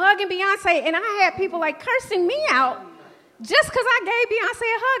is she hugging Beyonce? And I had people like cursing me out just because I gave Beyonce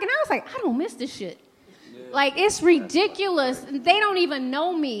a hug. And I was like, I don't miss this shit. Like, it's ridiculous. They don't even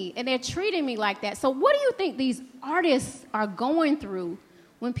know me, and they're treating me like that. So what do you think these artists are going through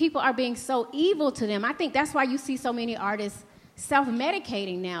when people are being so evil to them? I think that's why you see so many artists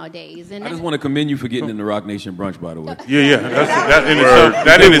self-medicating nowadays. And I just want to commend you for getting in the Rock Nation brunch, by the way. Yeah.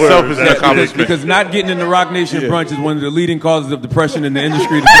 That in itself is an accomplishment. Because not getting in the Rock Nation brunch is one of the leading causes of depression in the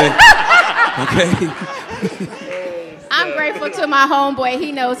industry today. Okay? I'm grateful to my homeboy.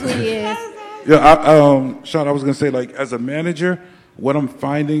 He knows who he is. Yeah, Sean, I was going to say, like, as a manager, what I'm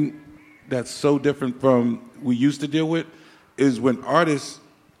finding that's so different from we used to deal with is when artists,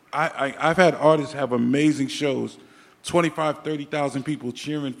 I've had artists have amazing shows, 25, 30,000 people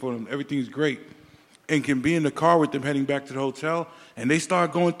cheering for them, everything's great, and can be in the car with them heading back to the hotel, and they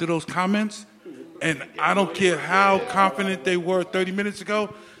start going through those comments, and I don't care how confident they were 30 minutes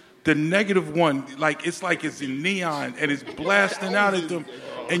ago, the negative one, it's in neon, and it's blasting out at them,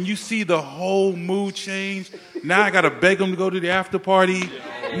 and you see the whole mood change. Now I got to beg them to go to the after party.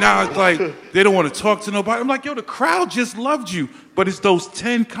 Now it's like they don't want to talk to nobody. I'm like, yo, the crowd just loved you. But it's those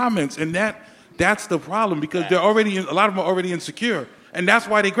 10 comments, and that's the problem because a lot of them are already insecure. And that's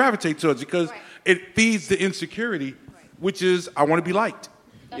why they gravitate towards it, because it feeds the insecurity, which is, I want to be liked.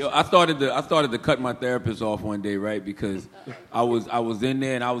 Yo, I started to cut my therapist off one day, right? Because I was in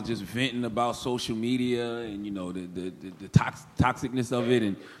there and I was just venting about social media and, you know, the toxicness of it.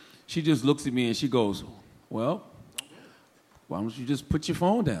 And she just looks at me and she goes, well, why don't you just put your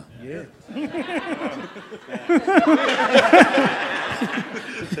phone down? Yeah.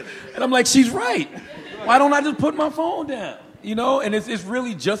 And I'm like, she's right. Why don't I just put my phone down? You know, and it's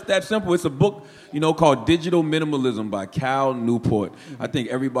really just that simple. It's a book, you know, called Digital Minimalism by Cal Newport. I think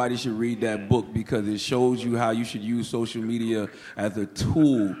everybody should read that book because it shows you how you should use social media as a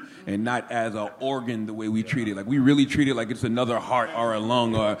tool and not as an organ the way we treat it. Like, we really treat it like it's another heart or a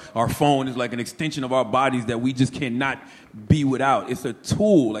lung, or our phone is like an extension of our bodies that we just cannot be without. It's a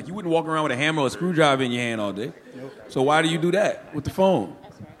tool. Like, you wouldn't walk around with a hammer or a screwdriver in your hand all day. So why do you do that with the phone?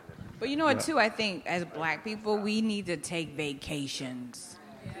 But you know what, too? I think as black people, we need to take vacations.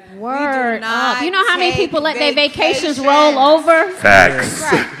 Word up. You know how many people let their vacations roll over? Facts.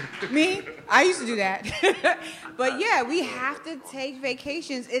 Right. Me? I used to do that. But yeah, we have to take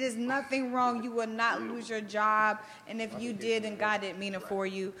vacations. It is nothing wrong. You will not lose your job. And if you did, then God didn't mean it for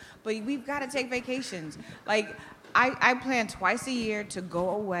you. But we've got to take vacations. Like, I plan twice a year to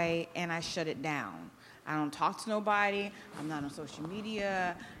go away, and I shut it down. I don't talk to nobody. I'm not on social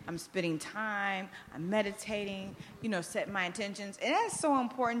media. I'm spending time. I'm meditating, you know, setting my intentions. And that's so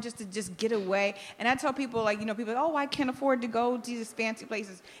important just to get away. And I tell people, like, you know, people, oh, I can't afford to go to these fancy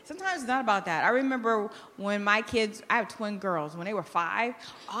places. Sometimes it's not about that. I remember when my kids, I have twin girls, when they were 5,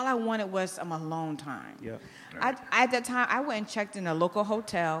 all I wanted was some alone time. Yeah. At that time, I went and checked in a local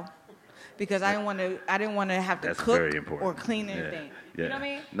hotel because I didn't want to have to cook or clean anything. Yeah. You know what I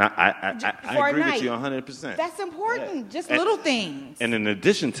mean? No, I agree with you 100%. That's important. Just little things. And in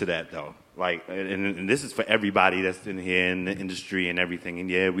addition to that, though, like, and this is for everybody that's in here in the industry and everything. And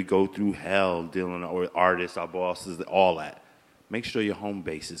yeah, we go through hell dealing with artists, our bosses, all that. Make sure your home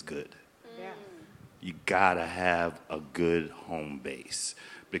base is good. Yeah. You gotta have a good home base,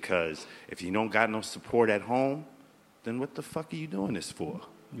 because if you don't got no support at home, then what the fuck are you doing this for?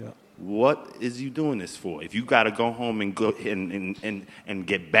 Yeah. What is you doing this for? If you got to go home and go and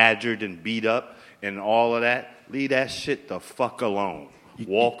get badgered and beat up and all of that, leave that shit the fuck alone.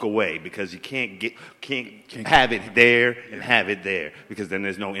 Walk away, because you can't have it there and have it there, because then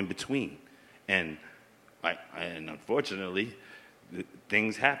there's no in between. And unfortunately,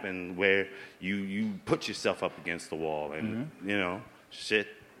 things happen where you put yourself up against the wall, and you know, shit.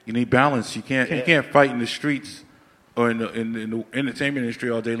 You need balance. You can't fight in the streets or in the entertainment industry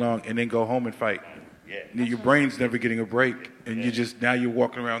all day long and then go home and fight. Yeah. Your brain's never getting a break, and you're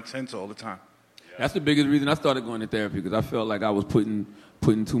walking around tense all the time. That's the biggest reason I started going to therapy, because I felt like I was putting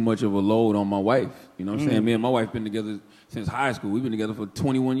too much of a load on my wife. You know what I'm saying? Me and my wife been together since high school. We've been together for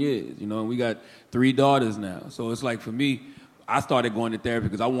 21 years, you know, and we got 3 daughters now. So it's like, for me, I started going to therapy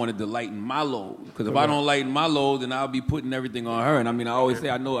because I wanted to lighten my load. Because if I don't lighten my load, then I'll be putting everything on her. And I mean, I always say,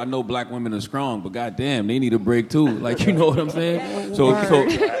 I know black women are strong, but goddamn, they need a break too. Like, you know what I'm saying?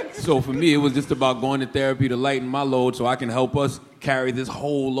 So for me, it was just about going to therapy to lighten my load so I can help us carry this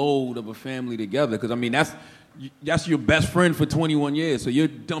whole load of a family together. Because I mean, that's your best friend for 21 years. So you're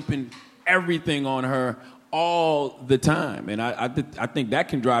dumping everything on her all the time. And I think that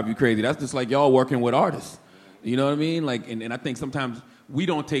can drive you crazy. That's just like y'all working with artists. You know what I mean? Like, and I think sometimes we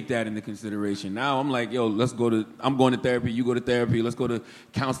don't take that into consideration. Now I'm like, yo, I'm going to therapy, you go to therapy, let's go to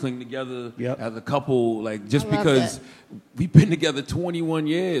counseling together as a couple, like, just because we've been together 21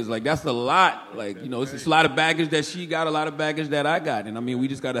 years. Like, that's a lot. Like, you know, it's a lot of baggage that she got, a lot of baggage that I got. And I mean, we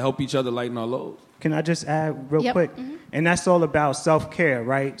just got to help each other lighten our loads. Can I just add real quick? Mm-hmm. And that's all about self-care,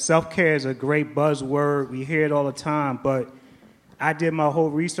 right? Self-care is a great buzzword. We hear it all the time, but I did my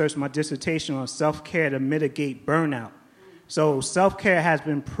whole research, my dissertation on self-care to mitigate burnout. So self-care has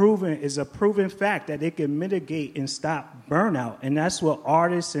been proven, is a proven fact that it can mitigate and stop burnout. And that's what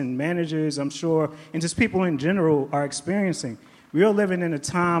artists and managers, I'm sure, and just people in general are experiencing. We are living in a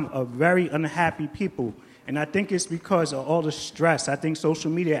time of very unhappy people. And I think it's because of all the stress. I think social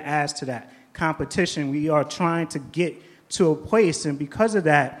media adds to that competition. We are trying to get to a place, and because of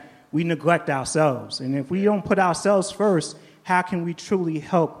that, we neglect ourselves. And if we don't put ourselves first, how can we truly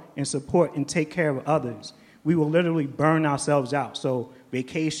help and support and take care of others? We will literally burn ourselves out. So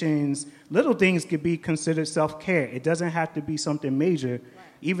vacations, little things could be considered self-care. It doesn't have to be something major.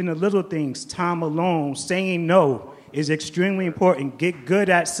 Even the little things, time alone, saying no is extremely important. Get good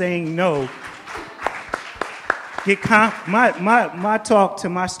at saying no. My talk to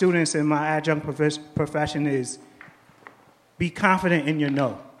my students in my adjunct profession is be confident in your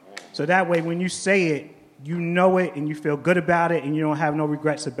no. So that way when you say it, you know it and you feel good about it and you don't have no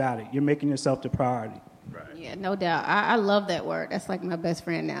regrets about it. You're making yourself the priority. Yeah, no doubt. I love that word. That's like my best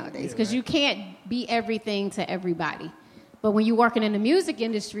friend nowadays because you can't be everything to everybody. But when you're working in the music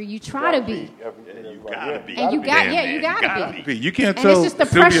industry, you try to be. You gotta be. And you gotta be. You can't and tell it's just the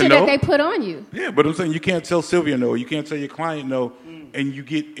Sylvia pressure no. that they put on you. Yeah, but I'm saying you can't tell Sylvia no. You can't tell your client no. And you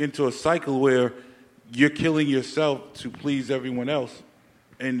get into a cycle where you're killing yourself to please everyone else.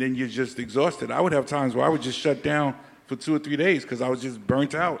 And then you're just exhausted. I would have times where I would just shut down for 2 or 3 days because I was just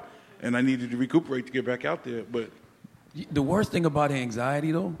burnt out. And I needed to recuperate to get back out there. But the worst thing about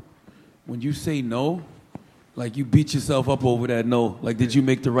anxiety, though, when you say no, like you beat yourself up over that no. Like, did you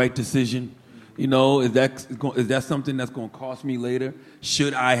make the right decision? You know, is that something that's going to cost me later?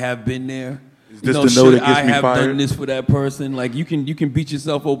 Should I have been there? Is this the no that gets me fired? Should I have done this for that person? Like, you can beat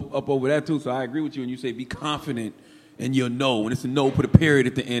yourself up over that, too. So I agree with you when you say be confident in your no. When it's a no, put a period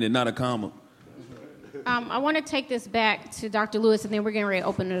at the end and not a comma. I want to take this back to Dr. Lewis, and then we're getting ready to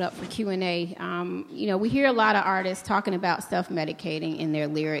open it up for Q&A. We hear a lot of artists talking about self-medicating in their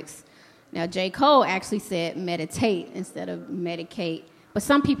lyrics. Now, J. Cole actually said meditate instead of medicate, but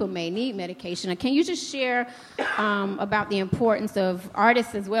some people may need medication. Can you just share about the importance of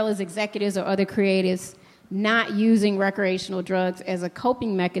artists as well as executives or other creatives not using recreational drugs as a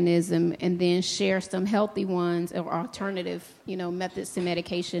coping mechanism, and then share some healthy ones or alternative, methods to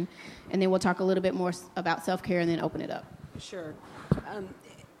medication, and then we'll talk a little bit more about self-care and then open it up. Sure.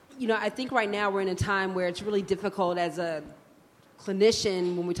 I think right now we're in a time where it's really difficult as a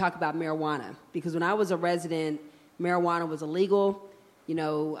clinician when we talk about marijuana, because when I was a resident, marijuana was illegal.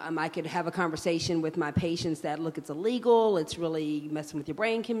 I could have a conversation with my patients that, look, it's illegal, it's really messing with your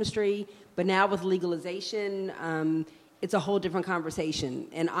brain chemistry. But now with legalization, it's a whole different conversation.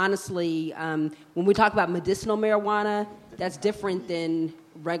 And honestly, when we talk about medicinal marijuana, that's different than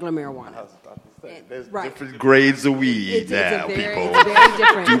regular marijuana. I was about to say, there's right. different grades of weed now, people. It's very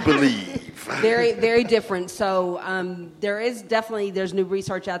different. Do believe. Very, very different. So there's new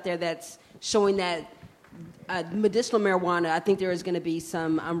research out there that's showing that medicinal marijuana, I think there is going to be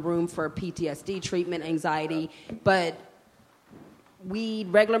some room for PTSD treatment, anxiety, but weed,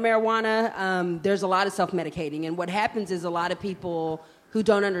 regular marijuana, there's a lot of self-medicating. And what happens is a lot of people who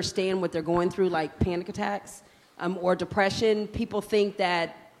don't understand what they're going through, like panic attacks or depression, people think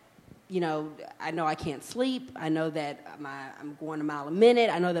that, I know I can't sleep. I know that I'm going a mile a minute.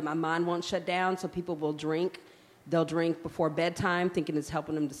 I know that my mind won't shut down, so people will drink. They'll drink before bedtime thinking it's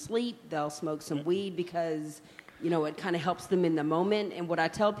helping them to sleep. They'll smoke some weed because, it kind of helps them in the moment. And what I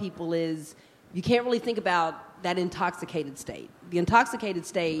tell people is you can't really think about that intoxicated state. The intoxicated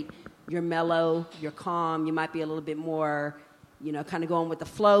state, you're mellow, you're calm, you might be a little bit more, kind of going with the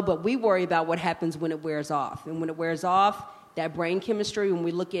flow, but we worry about what happens when it wears off. And when it wears off, that brain chemistry, when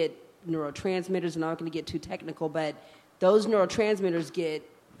we look at neurotransmitters, and I'm not going to get too technical, but those neurotransmitters get,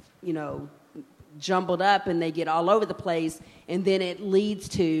 jumbled up and they get all over the place, and then it leads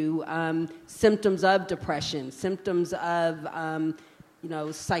to symptoms of depression, symptoms of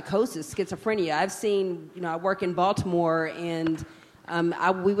psychosis, schizophrenia. I've seen, I work in Baltimore, and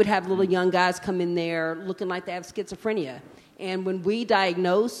we would have little young guys come in there looking like they have schizophrenia. And when we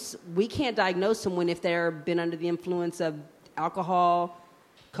diagnose, we can't diagnose someone if they've been under the influence of alcohol,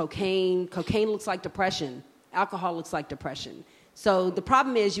 cocaine. Cocaine looks like depression. Alcohol looks like depression. So the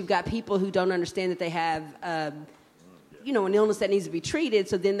problem is you've got people who don't understand that they have, an illness that needs to be treated,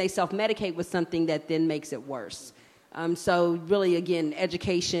 so then they self-medicate with something that then makes it worse. So really, again,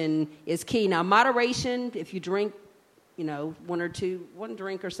 education is key. Now, moderation, if you drink, one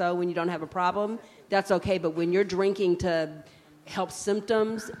drink or so when you don't have a problem, that's okay. But when you're drinking to help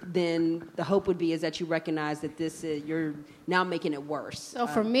symptoms, then the hope would be is that you recognize that you're now making it worse. So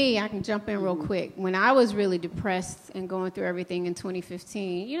for me, I can jump in real quick. When I was really depressed and going through everything in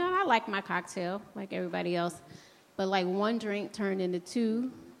 2015, I like my cocktail like everybody else. But like one drink turned into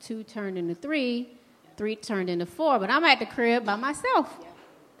two, two turned into three, three turned into four. But I'm at the crib by myself. Yeah.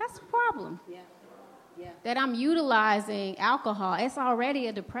 That's a problem. Yeah. Yeah. That I'm utilizing alcohol. It's already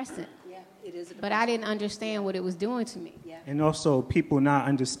a depressant. Yeah, it is a depressant. But I didn't understand what it was doing to me. Yeah. And also people not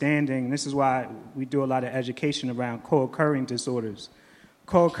understanding, this is why we do a lot of education around co-occurring disorders.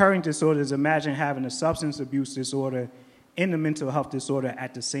 Co-occurring disorders, imagine having a substance abuse disorder and a mental health disorder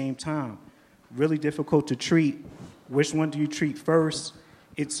at the same time. Really difficult to treat. Which one do you treat first?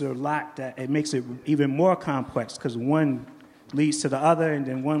 It's a lot that it makes it even more complex because one leads to the other and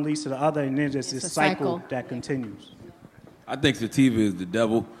then one leads to the other and then there's this cycle that continues. I think sativa is the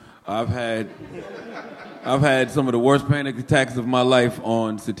devil. I've had some of the worst panic attacks of my life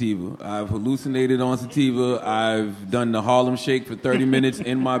on sativa. I've hallucinated on sativa. I've done the Harlem Shake for 30 minutes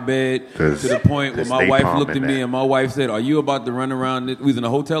in my bed to the point where my wife looked at me and my wife said, "Are you about to run around?" We was in a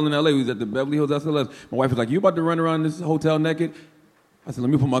hotel in L.A. We was at the Beverly Hills SLS. My wife was like, "You about to run around this hotel naked?" I said,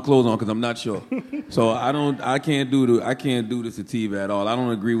 "Let me put my clothes on because I'm not sure." So I can't do the sativa at all. I don't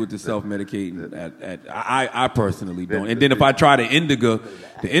agree with the self-medicating. I personally don't. And then if I try the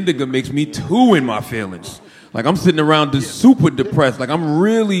indica makes me too in my feelings. Like I'm sitting around just super depressed. Like I'm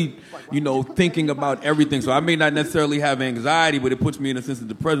really, thinking about everything. So I may not necessarily have anxiety, but it puts me in a sense of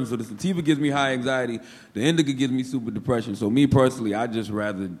depression. So the sativa gives me high anxiety. The indica gives me super depression. So me personally, I just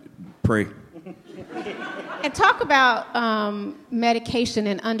rather pray. And talk about medication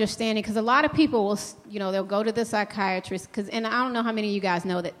and understanding, because a lot of people will, they'll go to the psychiatrist, and I don't know how many of you guys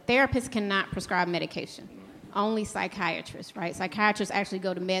know that therapists cannot prescribe medication. Only psychiatrists, right? Psychiatrists actually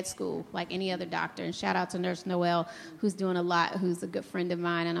go to med school like any other doctor. And shout out to Nurse Noelle, who's doing a lot, who's a good friend of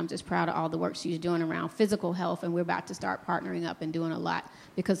mine, and I'm just proud of all the work she's doing around physical health, and we're about to start partnering up and doing a lot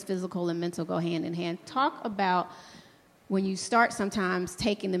because physical and mental go hand in hand. Talk about when you start sometimes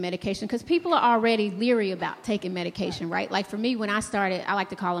taking the medication, because people are already leery about taking medication, right? Like for me, when I started, I like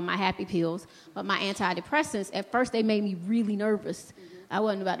to call them my happy pills, but my antidepressants, at first they made me really nervous. I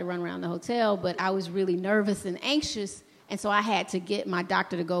wasn't about to run around the hotel, but I was really nervous and anxious, and so I had to get my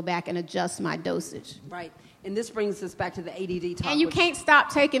doctor to go back and adjust my dosage. Right, and this brings us back to the ADD talk. And you can't stop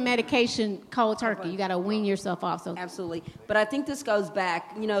taking medication cold turkey. You got to wean yourself off. So absolutely, but I think this goes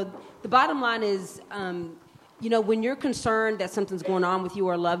back, the bottom line is, when you're concerned that something's going on with you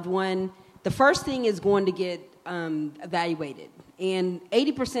or a loved one, the first thing is going to get evaluated. And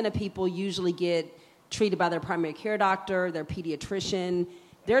 80% of people usually get treated by their primary care doctor, their pediatrician.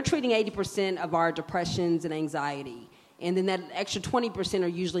 They're treating 80% of our depressions and anxiety. And then that extra 20% are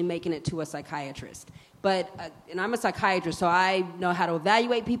usually making it to a psychiatrist. But, and I'm a psychiatrist, so I know how to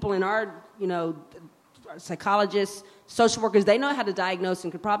evaluate people, and our psychologists, social workers, they know how to diagnose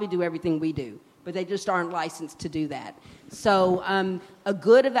and could probably do everything we do, but they just aren't licensed to do that. So a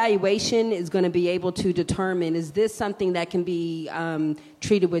good evaluation is going to be able to determine, is this something that can be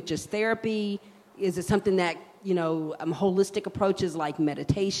treated with just therapy? Is it something that, holistic approaches like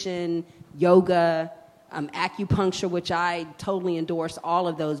meditation, yoga, acupuncture, which I totally endorse all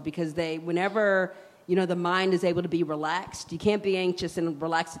of those, because whenever, the mind is able to be relaxed, you can't be anxious and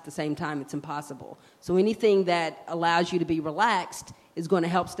relaxed at the same time. It's impossible. So anything that allows you to be relaxed is going to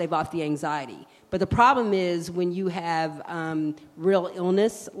help stave off the anxiety. But the problem is when you have real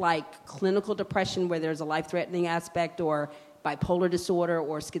illness like clinical depression, where there's a life-threatening aspect, or bipolar disorder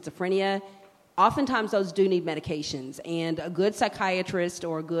or schizophrenia, oftentimes those do need medications. And a good psychiatrist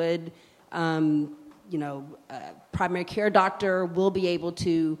or a good primary care doctor will be able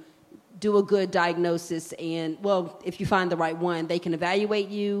to do a good diagnosis, and, if you find the right one, they can evaluate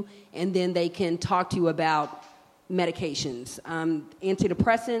you, and then they can talk to you about medications.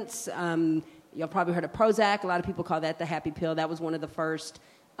 Antidepressants, y'all probably heard of Prozac. A lot of people call that the happy pill. That was one of the first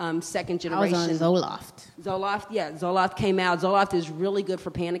second generation. I was on Zoloft. Zoloft came out. Zoloft is really good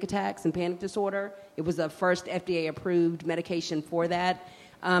for panic attacks and panic disorder. It was the first FDA-approved medication for that.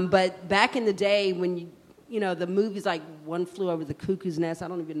 But back in the day when, the movies like One Flew Over the Cuckoo's Nest, I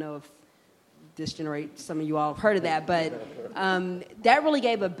don't even know if this generation, some of you all have heard of that, but that really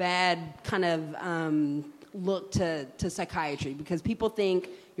gave a bad kind of look to psychiatry, because people think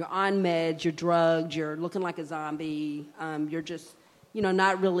you're on meds, you're drugged, you're looking like a zombie, you're just,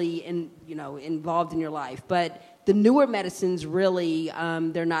 not really involved in your life. But the newer medicines really,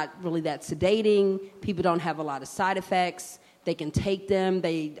 they're not really that sedating. People don't have a lot of side effects. They can take them.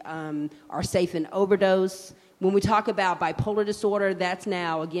 They are safe in overdose. When we talk about bipolar disorder, that's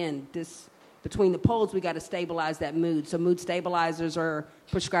now, again, between the poles, we got to stabilize that mood. So mood stabilizers are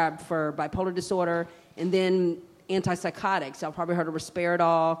prescribed for bipolar disorder. And then antipsychotics. Y'all probably heard of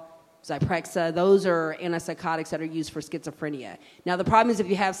Risperidol, Zyprexa. Those are antipsychotics that are used for schizophrenia. Now, the problem is if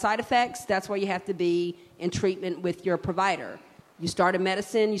you have side effects, that's why you have to be in treatment with your provider. You start a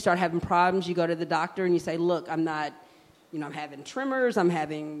medicine, you start having problems, you go to the doctor and you say, look, I'm having tremors, I'm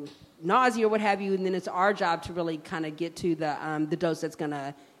having nausea or what have you, and then it's our job to really kind of get to the dose that's going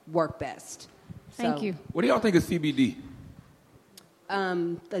to work best. Thank you. What do y'all think of CBD?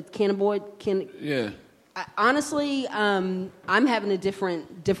 The cannabinoid. Yeah. Honestly, I'm having a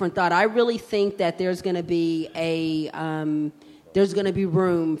different thought. I really think that there's going to be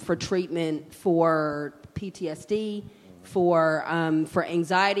room for treatment for PTSD, for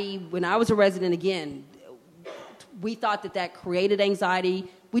anxiety. When I was a resident, again, we thought that created anxiety.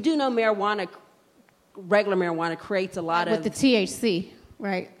 We do know regular marijuana creates a lot with the THC,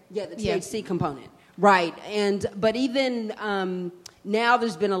 right? Yeah, the THC component, right? But even now,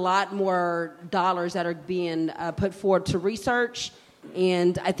 there's been a lot more dollars that are being put forward to research,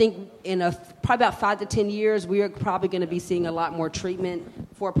 and I think in probably about 5 to 10 years, we are probably going to be seeing a lot more treatment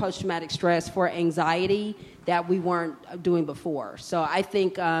for post-traumatic stress, for anxiety that we weren't doing before. So I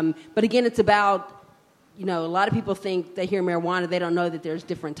think, but again, it's about, a lot of people think they hear marijuana, they don't know that there's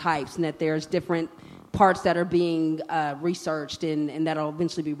different types and that there's different parts that are being researched and that'll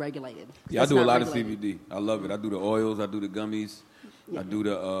eventually be regulated. Yeah, I do a lot of CBD. I love it. I do the oils, I do the gummies. I do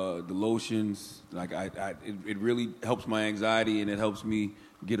the lotions. Like it really helps my anxiety and it helps me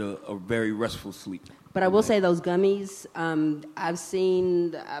get a very restful sleep. But I will say those gummies,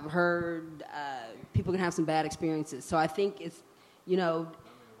 I've heard people can have some bad experiences. So I think it's,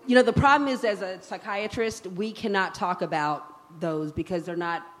 the problem is as a psychiatrist, we cannot talk about those because they're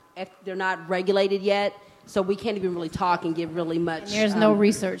not regulated yet. So we can't even really talk and give really much. And there's no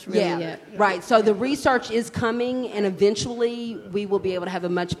research really yet. Right. So the research is coming, and eventually we will be able to have a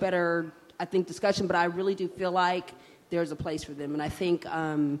much better, I think, discussion. But I really do feel like there's a place for them, and I think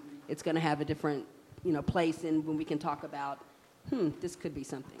it's going to have a different, place in when we can talk about. This could be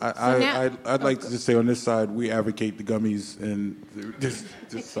something. I'd like to just say on this side, we advocate the gummies, and this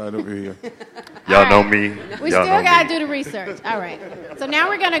side over here. Y'all know me. We still got to do the research. All right. So now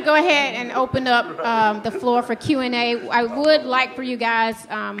we're going to go ahead and open up the floor for Q&A. I would like for you guys,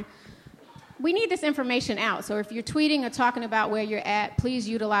 we need this information out. So if you're tweeting or talking about where you're at, please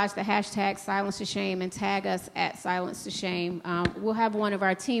utilize the hashtag Silence to Shame and tag us at Silence to Shame. We'll have one of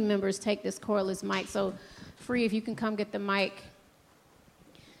our team members take this cordless mic. So Free, if you can come get the mic.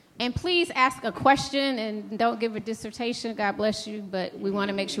 And please ask a question and don't give a dissertation. God bless you. But we want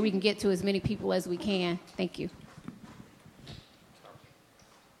to make sure we can get to as many people as we can. Thank you.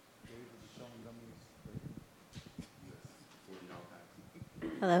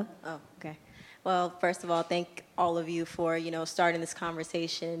 Hello? Oh, okay. Well, first of all, thank all of you for, starting this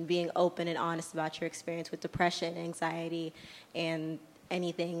conversation, being open and honest about your experience with depression, anxiety, and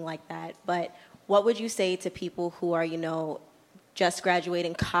anything like that. But what would you say to people who are, just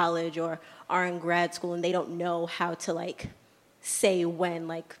graduating college or are in grad school and they don't know how to say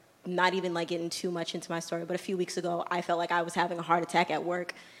when, not even getting too much into my story, but a few weeks ago I felt like I was having a heart attack at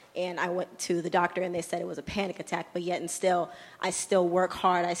work and I went to the doctor and they said it was a panic attack, but yet and still I still work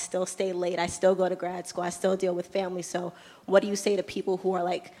hard, I still stay late, I still go to grad school, I still deal with family. So what do you say to people who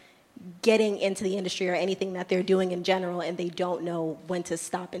are getting into the industry or anything that they're doing in general and they don't know when to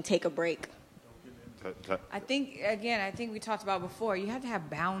stop and take a break? I think we talked about before, you have to have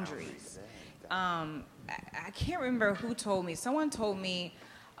boundaries. I can't remember who told me. Someone told me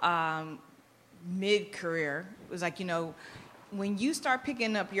mid-career, it was when you start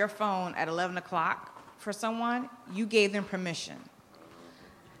picking up your phone at 11 o'clock for someone, you gave them permission.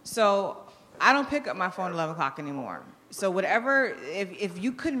 So I don't pick up my phone at 11 o'clock anymore. So whatever, if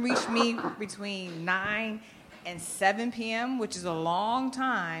you couldn't reach me between 9 and 7 p.m., which is a long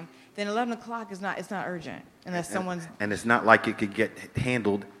time, then 11 o'clock it's not urgent unless someone's... And it's not like it could get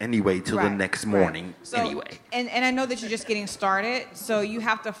handled anyway till the next morning anyway. And I know that you're just getting started, so you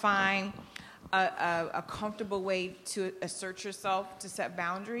have to find a comfortable way to assert yourself, to set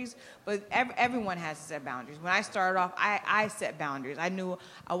boundaries. But everyone has to set boundaries. When I started off, I set boundaries. I knew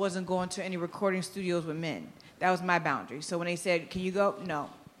I wasn't going to any recording studios with men. That was my boundary. So when they said, can you go? No.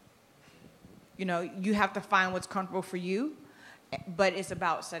 You have to find what's comfortable for you. But it's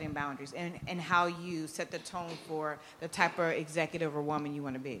about setting boundaries and how you set the tone for the type of executive or woman you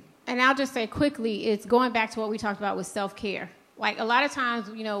want to be. And I'll just say quickly, it's going back to what we talked about with self-care. A lot of times,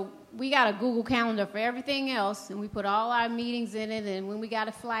 we got a Google Calendar for everything else, and we put all our meetings in it, and when we got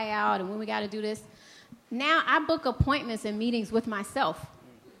to fly out, and when we got to do this. Now I book appointments and meetings with myself.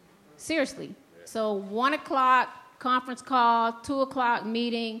 Seriously. So 1 o'clock, conference call, 2 o'clock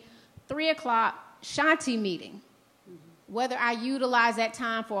meeting, 3 o'clock, Shanti meeting. whether I utilize that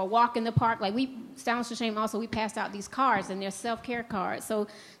time for a walk in the park. Like Silence the Shame also, we passed out these cards, and they're self-care cards. So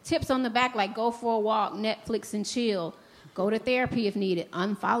tips on the back, like go for a walk, Netflix and chill, go to therapy if needed,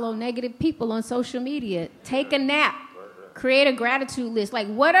 unfollow negative people on social media, take a nap, create a gratitude list. Like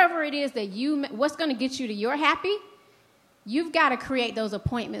whatever it is that what's going to get you to your happy, you've got to create those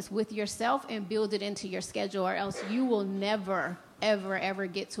appointments with yourself and build it into your schedule, or else you will never, ever, ever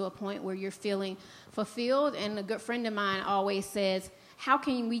get to a point where you're feeling fulfilled. And a good friend of mine always says, how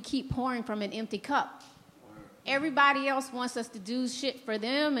can we keep pouring from an empty cup? Everybody else wants us to do shit for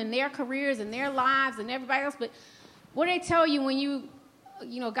them and their careers and their lives and everybody else, but what do they tell you when you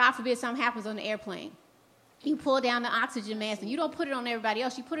God forbid something happens on the airplane? You pull down the oxygen mask and you don't put it on everybody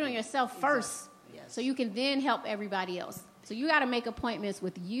else, you put it on yourself first, so you can then help everybody else. So you got to make appointments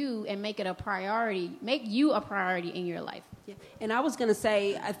with you and make it a priority. Make you a priority in your life. Yeah. And I was going to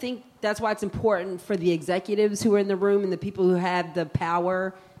say, I think that's why it's important for the executives who are in the room and the people who have the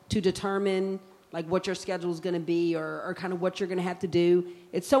power to determine like what your schedule is going to be or kind of what you're going to have to do.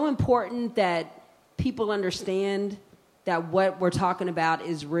 It's so important that people understand that what we're talking about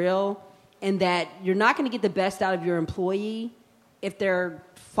is real and that you're not going to get the best out of your employee if they're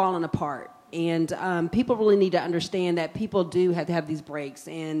falling apart. And people really need to understand that people do have to have these breaks.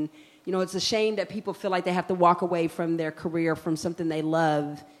 And, it's a shame that people feel like they have to walk away from their career, from something they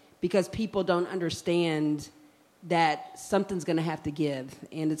love, because people don't understand that something's going to have to give.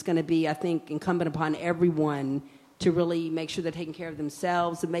 And it's going to be, I think, incumbent upon everyone to really make sure they're taking care of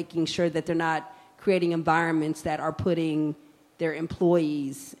themselves and making sure that they're not creating environments that are putting their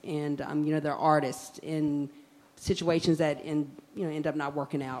employees and, their artists in situations that end up not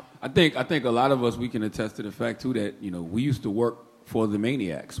working out. I think a lot of us, we can attest to the fact too that we used to work for the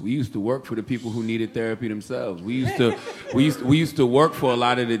maniacs. We used to work for the people who needed therapy themselves. We used to work for a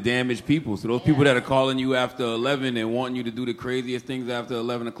lot of the damaged people. So those people that are calling you after 11 and wanting you to do the craziest things after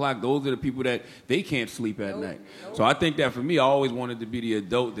 11 o'clock, those are the people that they can't sleep at night. So I think that for me, I always wanted to be the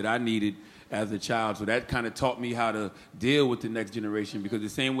adult that I needed as a child. So that kind of taught me how to deal with the next generation, because the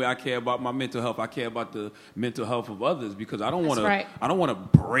same way I care about my mental health, I care about the mental health of others, because I don't want to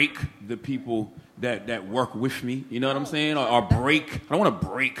break the people that work with me, you know what I'm saying? Or break, I don't want to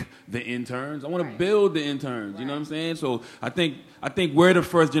break the interns. I want to build the interns, you know what I'm saying? So I think we're the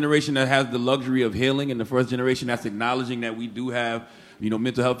first generation that has the luxury of healing, and the first generation that's acknowledging that we do have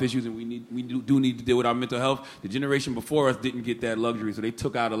mental health issues, and we do need to deal with our mental health. The generation before us didn't get that luxury, so they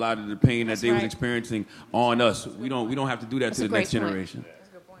took out a lot of the pain that they was experiencing on us. We don't have to do that to the next generation.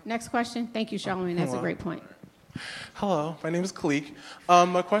 Next question. Thank you, Charlamagne. That's a great point. Hello, my name is Kalik.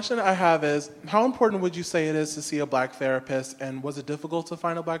 A question I have is, how important would you say it is to see a black therapist, and was it difficult to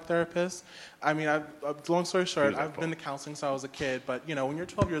find a black therapist? I mean, long story short, I've been to counseling since I was a kid, but when you're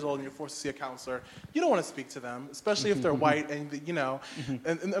 12 years old and you're forced to see a counselor, you don't want to speak to them, especially if they're white, and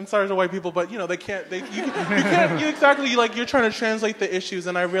and I'm sorry to white people, but you exactly, you're trying to translate the issues,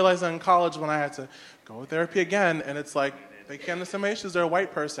 and I realized that in college when I had to go to therapy again, and it's like, they can't understand my issues, they're a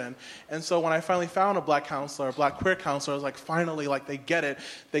white person. And so when I finally found a black counselor, a black queer counselor, I was like, finally, they get it.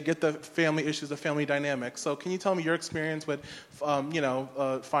 They get the family issues, the family dynamics. So can you tell me your experience with,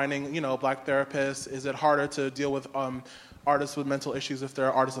 finding, a black therapist? Is it harder to deal with artists with mental issues if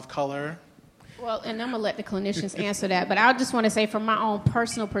they're artists of color? Well, and I'm going to let the clinicians answer that. But I just want to say from my own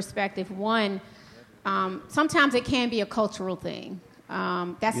personal perspective, one, sometimes it can be a cultural thing.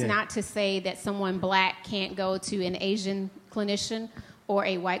 That's not to say that someone black can't go to an Asian clinician or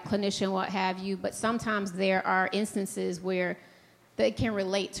a white clinician, what have you, but sometimes there are instances where they can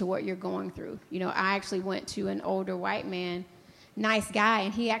relate to what you're going through. I actually went to an older white man, nice guy,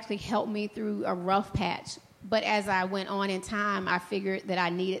 and he actually helped me through a rough patch. But as I went on in time, I figured that I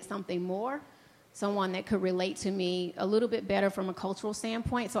needed something more, someone that could relate to me a little bit better from a cultural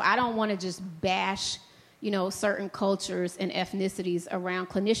standpoint. So I don't want to just bash certain cultures and ethnicities around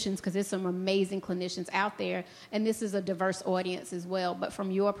clinicians, because there's some amazing clinicians out there, and this is a diverse audience as well. But from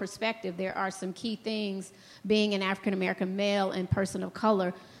your perspective, there are some key things, being an African-American male and person of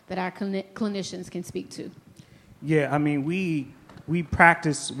color, that our clinicians can speak to. Yeah, I mean, we're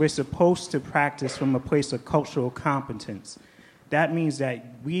supposed to practice from a place of cultural competence. That means that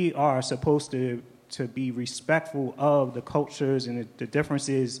we are supposed to be respectful of the cultures and the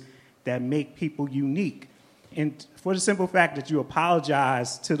differences that make people unique. And for the simple fact that you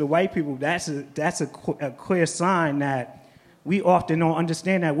apologize to the white people, that's a clear sign that we often don't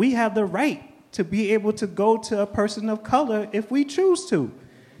understand that we have the right to be able to go to a person of color if we choose to.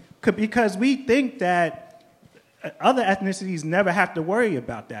 Because we think that other ethnicities never have to worry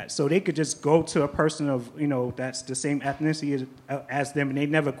about that. So they could just go to a person of, that's the same ethnicity as them, and they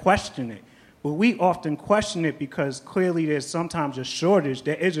never question it. But we often question it because clearly there's sometimes a shortage.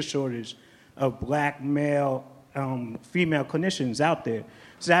 There is a shortage of black male, female clinicians out there.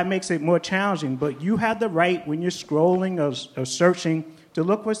 So that makes it more challenging. But you have the right when you're scrolling or searching to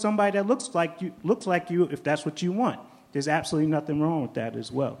look for somebody that looks like you if that's what you want. There's absolutely nothing wrong with that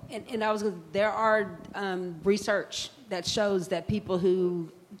as well. And there are research that shows that people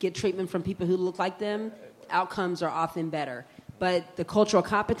who get treatment from people who look like them, outcomes are often better. But the cultural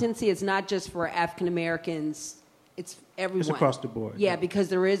competency is not just for African Americans; it's everyone. It's across the board. Yeah, because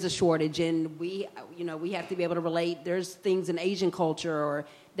there is a shortage, and we have to be able to relate. There's things in Asian culture or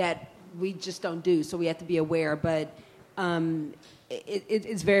that we just don't do, so we have to be aware. But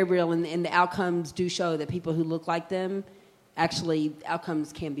it's very real, and the outcomes do show that people who look like them, actually,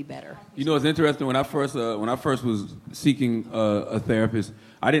 outcomes can be better. You know, it's interesting. When I first was seeking a therapist,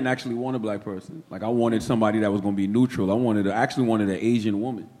 I didn't actually want a black person. Like, I wanted somebody that was going to be neutral. I actually wanted an Asian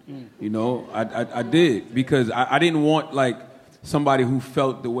woman. You know, I did, because I didn't want, like, somebody who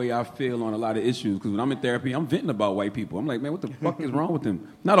felt the way I feel on a lot of issues. Because when I'm in therapy, I'm venting about white people. I'm like, man, what the fuck is wrong with them?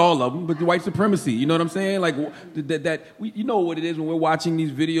 Not all of them, but the white supremacy. You know what I'm saying? Like, you know what it is when we're watching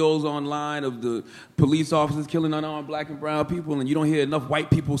these videos online of the police officers killing unarmed black and brown people, and you don't hear enough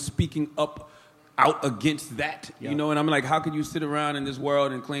white people speaking up out against that, you know, and I'm like, how could you sit around in this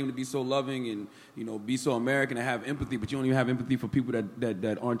world and claim to be so loving and, you know, be so American and have empathy, but you don't even have empathy for people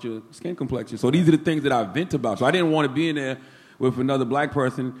that aren't your skin complexion. So these are the things that I vent about. So I didn't want to be in there with another black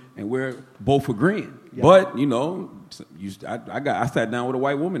person and we're both agreeing. Yeah. But, you know, I sat down with a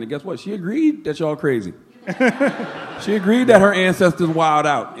white woman, and guess what? She agreed that y'all crazy. She agreed that her ancestors wild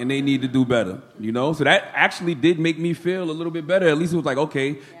out and they need to do better, you know? So that actually did make me feel a little bit better. At least it was like,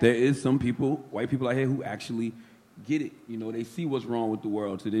 okay, there is some people, white people out here, who actually get it. You know, they see what's wrong with the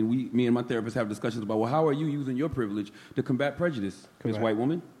world. So then me and my therapist have discussions about, well, how are you using your privilege to combat prejudice, Miss White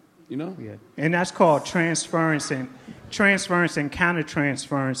Woman? You know? Yeah. And that's called transference and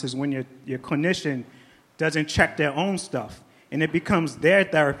countertransference is when your clinician doesn't check their own stuff. And it becomes their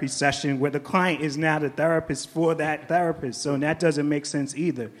therapy session where the client is now the therapist for that therapist. So that doesn't make sense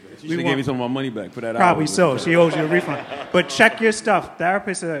either. She should have gave me some of my money back for that. Probably so. She owes you a refund. But check your stuff.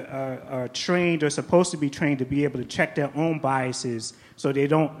 Therapists are trained or supposed to be trained to be able to check their own biases so they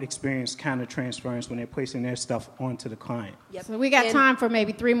don't experience countertransference when they're placing their stuff onto the client. Yep. So we got time for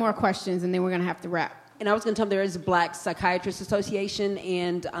maybe 3 more questions, and then we're going to have to wrap. And I was going to tell them there is a Black Psychiatrists Association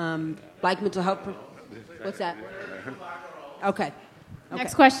and Black Mental Health. What's that? Okay.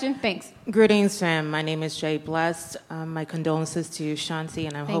 Next question. Thanks. Greetings, fam. My name is Jay Blessed. My condolences to you, Shanti,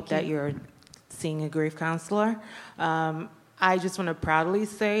 and I hope that you're seeing a grief counselor. I just want to proudly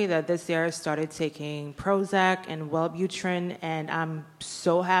say that this year I started taking Prozac and Wellbutrin, and I'm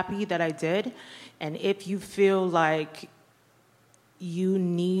so happy that I did. And if you feel like you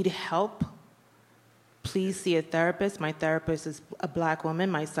need help, please see a therapist. My therapist is a black woman.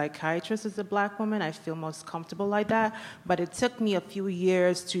 My psychiatrist is a black woman. I feel most comfortable like that. But it took me a few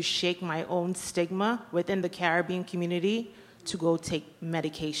years to shake my own stigma within the Caribbean community to go take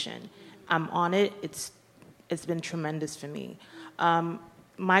medication. I'm on it. It's been tremendous for me.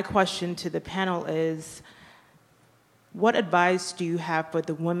 My question to the panel is, what advice do you have for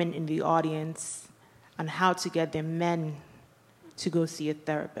the women in the audience on how to get their men to go see a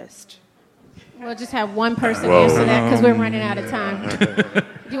therapist? We'll just have one person answer that because we're running out of time. Do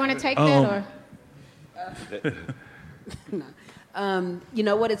you want to take that or? You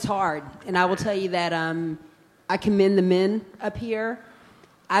know what? It's hard. And I will tell you that I commend the men up here.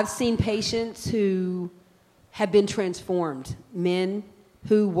 I've seen patients who have been transformed, men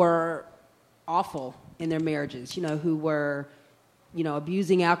who were awful in their marriages, you know, who were, you know,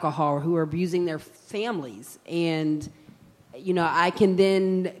 abusing alcohol, or who were abusing their families. And you know, I can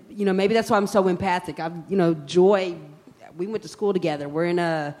then, you know, maybe that's why I'm so empathic. Joy, we went to school together. We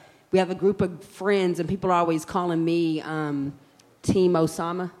have a group of friends, and people are always calling me Team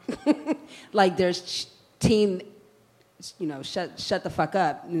Osama. Like there's team, you know, shut the fuck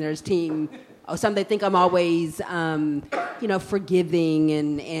up. And there's team Osama. They think I'm always, forgiving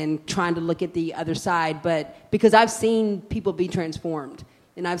and trying to look at the other side. But because I've seen people be transformed,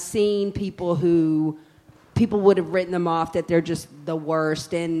 and I've seen people who people would have written them off that they're just the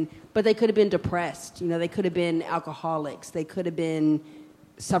worst, but they could have been depressed. You know, they could have been alcoholics. They could have been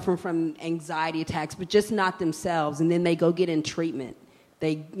suffering from anxiety attacks, but just not themselves. And then they go get in treatment.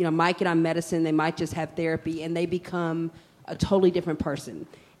 They, might get on medicine. They might just have therapy, and they become a totally different person.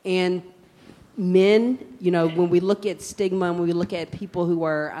 And men, when we look at stigma and when we look at people who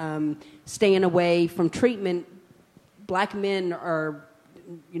are staying away from treatment, black men are,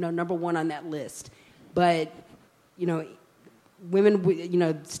 number one on that list. But,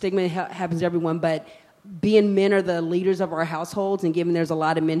 women, stigma happens to everyone, but being men are the leaders of our households, and given there's a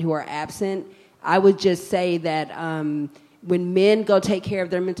lot of men who are absent, I would just say that when men go take care of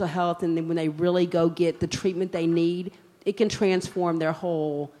their mental health and then when they really go get the treatment they need, it can transform their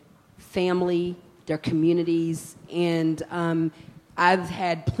whole family, their communities, and I've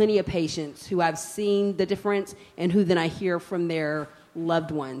had plenty of patients who I've seen the difference and who then I hear from their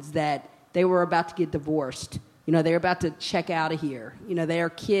loved ones that they were about to get divorced. They're about to check out of here. Their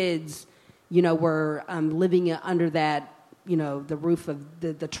kids, were living under that, the roof of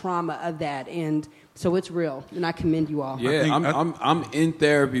the trauma of that. And so it's real, and I commend you all. Yeah, I'm in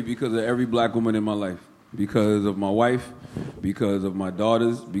therapy because of every black woman in my life. Because of my wife, because of my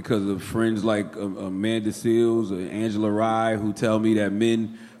daughters, because of friends like Amanda Seals or Angela Rye who tell me that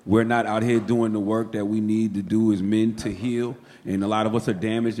men, we're not out here doing the work that we need to do as men to heal. And a lot of us are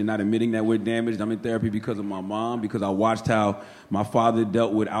damaged and not admitting that we're damaged. I'm in therapy because of my mom, because I watched how my father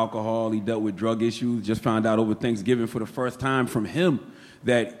dealt with alcohol. He dealt with drug issues. Just found out over Thanksgiving for the first time from him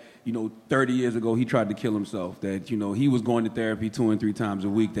that 30 years ago, he tried to kill himself, that, he was going to therapy 2 and 3 times a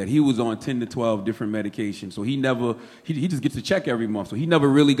week, that he was on 10 to 12 different medications. So he just gets a check every month. So he never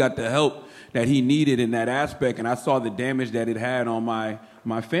really got the help that he needed in that aspect. And I saw the damage that it had on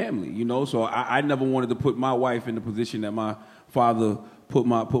my family, So I never wanted to put my wife in the position that my father put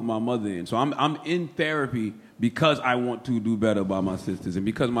my mother in. So I'm in therapy because I want to do better by my sisters and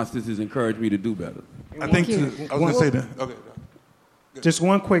because my sisters encourage me to do better. I was going to say that. Okay. Just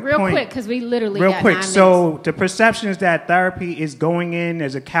one quick point. Real quick, because we literally Real got quick. 9 So minutes. the perception is that therapy is going in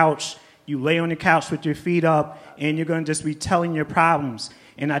as a couch. You lay on the couch with your feet up, and you're going to just be telling your problems.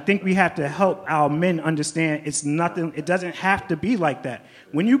 And I think we have to help our men understand it's nothing. It doesn't have to be like that.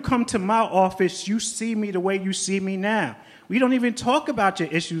 When you come to my office, you see me the way you see me now. We don't even talk about your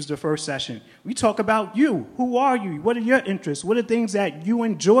issues the first session. We talk about you. Who are you? What are your interests? What are things that you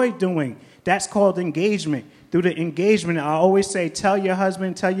enjoy doing? That's called engagement. Through the engagement, I always say, tell your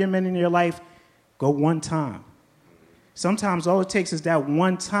husband, tell your men in your life, go one time. Sometimes all it takes is that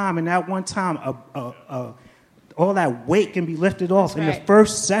one time, and that one time, all that weight can be lifted off in the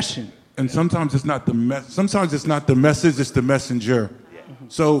first session. And sometimes it's not the message, it's the messenger.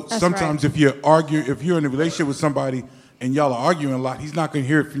 So sometimes if you're in a relationship with somebody and y'all are arguing a lot, he's not going to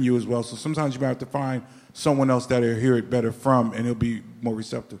hear it from you as well. So sometimes you might have to find someone else that'll hear it better from, and he'll be more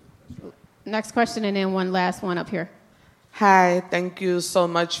receptive. Next question, and then one last one up here. Hi, thank you so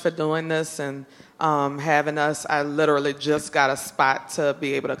much for doing this and having us. I literally just got a spot to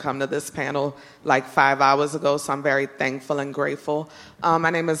be able to come to this panel like 5 hours ago, so I'm very thankful and grateful.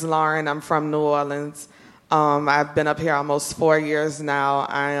 My name is Lauren. I'm from New Orleans. I've been up here almost 4 years now.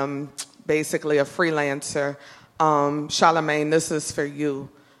 I am basically a freelancer. Charlamagne, this is for you.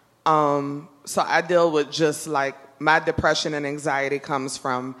 So I deal with just like my depression and anxiety comes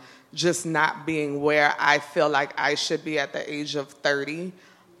from just not being where I feel like I should be at the age of 30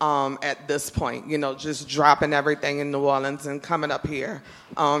 at this point, just dropping everything in New Orleans and coming up here.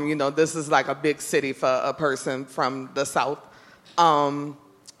 This is like a big city for a person from the South.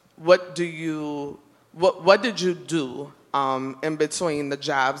 What did you do in between the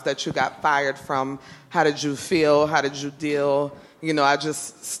jobs that you got fired from? How did you feel? How did you deal? I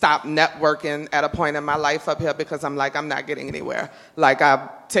just stopped networking at a point in my life up here because I'm like, I'm not getting anywhere. Like, I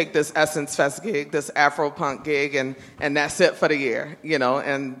take this Essence Fest gig, this Afro-punk gig, and that's it for the year,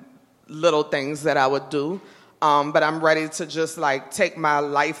 and little things that I would do. But I'm ready to just, like, take my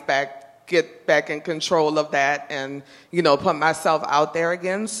life back, get back in control of that, and, put myself out there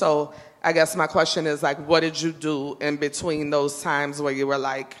again. So I guess my question is, like, what did you do in between those times where you were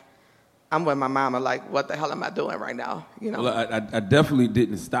like, I'm with my mama, like, what the hell am I doing right now? Well, I definitely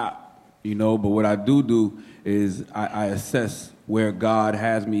didn't stop, but what I do is I assess where God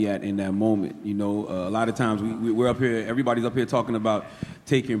has me at in that moment. A lot of times we're up here, everybody's up here talking about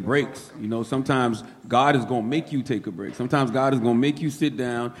taking breaks. Sometimes God is going to make you take a break. Sometimes God is going to make you sit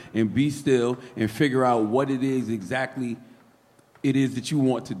down and be still and figure out what it is exactly it is that you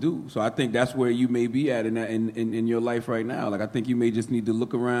want to do. So I think that's where you may be at in your life right now. Like, I think you may just need to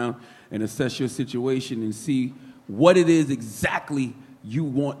look around and assess your situation and see what it is exactly you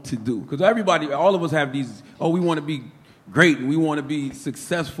want to do. Because all of us have these, we want to be great and we want to be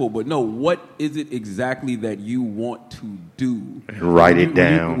successful, but no, what is it exactly that you want to do? Write it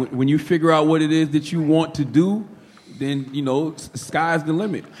down. When you figure out what it is that you want to do, then, sky's the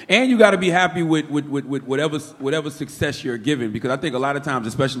limit. And you got to be happy with whatever success you're given, because I think a lot of times,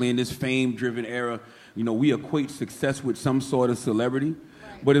 especially in this fame-driven era, we equate success with some sort of celebrity.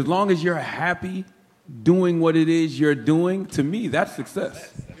 But as long as you're happy doing what it is you're doing, to me, that's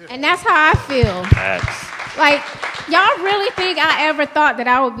success. And that's how I feel. Like, y'all really think I ever thought that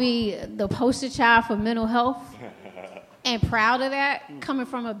I would be the poster child for mental health? And proud of that, coming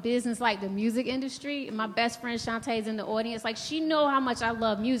from a business like the music industry. My best friend Shantae's in the audience. Like, she know how much I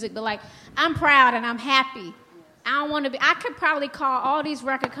love music, but like, I'm proud and I'm happy. I don't want to be, I could probably call all these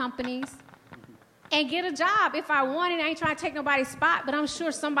record companies and get a job if I wanted. I ain't trying to take nobody's spot, but I'm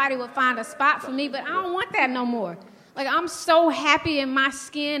sure somebody would find a spot for me, but I don't want that no more. Like, I'm so happy in my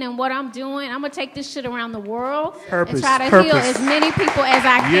skin and what I'm doing. I'm going to take this shit around the world and try to heal as many people as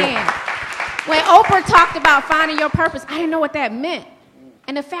I can. When Oprah talked about finding your purpose, I didn't know what that meant.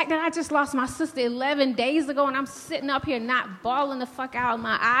 And the fact that I just lost my sister 11 days ago and I'm sitting up here not bawling the fuck out of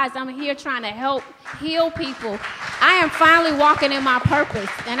my eyes. I'm here trying to help heal people. I am finally walking in my purpose,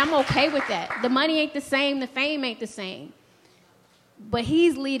 and I'm okay with that. The money ain't the same. The fame ain't the same. But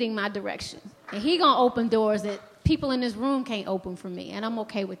he's leading my direction. And he going to open doors that people in this room can't open for me, and I'm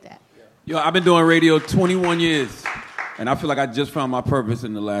okay with that. Yo, I've been doing radio 21 years, and I feel like I just found my purpose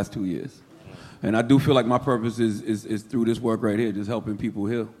in the last 2 years. And I do feel like my purpose is through this work right here, just helping people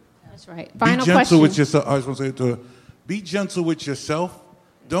heal. That's right. Final question. Be gentle with yourself. I just want to say it to her. Be gentle with yourself.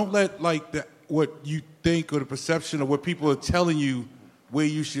 Don't let what you think or the perception of what people are telling you where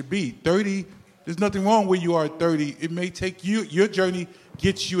you should be. 30, there's nothing wrong where you are at 30. It may take you, your journey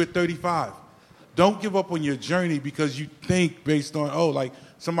gets you at 35. Don't give up on your journey because you think based on,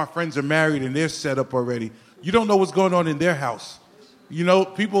 some of my friends are married and they're set up already. You don't know what's going on in their house. You know,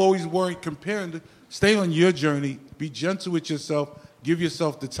 people always worry comparing. Stay on your journey. Be gentle with yourself. Give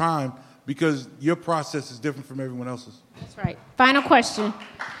yourself the time because your process is different from everyone else's. That's right. Final question.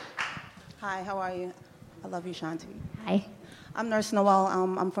 Hi, how are you? I love you, Shanti. Hi. I'm Nurse Noel.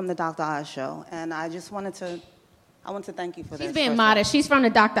 I'm from the Dr. Oz show, and I want to thank you for this. She's being modest. She's from the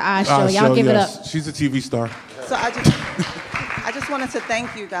Dr. Oz show. Y'all give it up. She's a TV star. So I just wanted to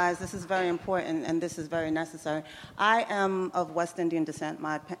thank you guys. This is very important, and this is very necessary. I am of West Indian descent.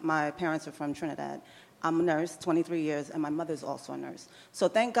 My parents are from Trinidad. I'm a nurse, 23 years, and my mother's also a nurse. So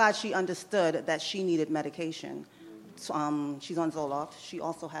thank God she understood that she needed medication. So, she's on Zoloft. She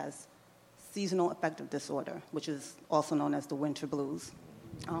also has seasonal affective disorder, which is also known as the winter blues.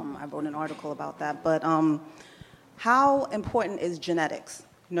 I wrote an article about that. But how important is genetics?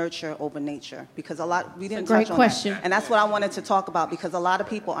 Nurture over nature, because we didn't touch on that. And that's what I wanted to talk about, because a lot of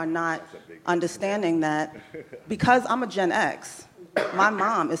people are not understanding that. Because I'm a Gen X, my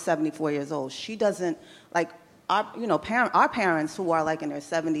mom is 74 years old. She doesn't our parents who are like in their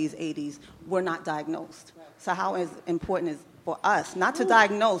 70s, 80s were not diagnosed. So how important is for us not to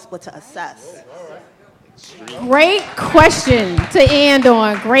diagnose but to assess? Great question to end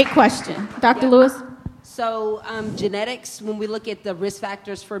on. Great question, Dr. Lewis. So genetics, when we look at the risk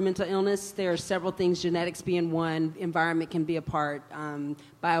factors for mental illness, there are several things, genetics being one, environment can be a part,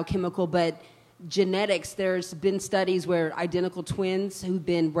 biochemical, but genetics, there's been studies where identical twins who've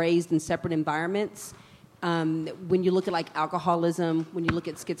been raised in separate environments, when you look at like alcoholism, when you look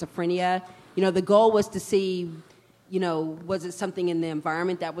at schizophrenia, the goal was to see, was it something in the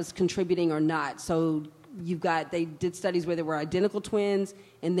environment that was contributing or not? So they did studies where there were identical twins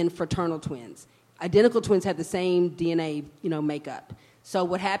and then fraternal twins. Identical twins had the same DNA, makeup. So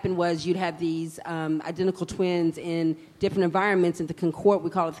what happened was you'd have these identical twins in different environments, and we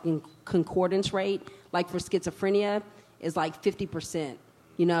call it the concordance rate. Like for schizophrenia, is like 50%.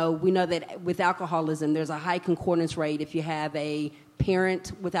 We know that with alcoholism, there's a high concordance rate. If you have a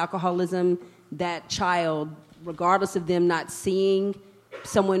parent with alcoholism, that child, regardless of them not seeing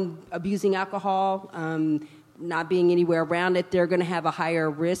someone abusing alcohol, not being anywhere around it, they're going to have a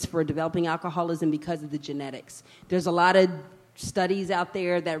higher risk for developing alcoholism because of the genetics. There's a lot of studies out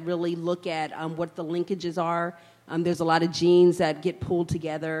there that really look at what the linkages are. There's a lot of genes that get pulled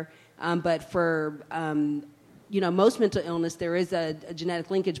together. But for, most mental illness, there is a genetic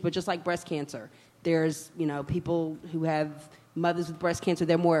linkage, but just like breast cancer, there's, people who have mothers with breast cancer,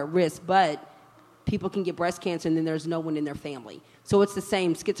 they're more at risk, but people can get breast cancer and then there's no one in their family. So it's the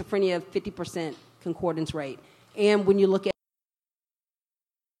same, schizophrenia, 50% concordance rate. And when you look at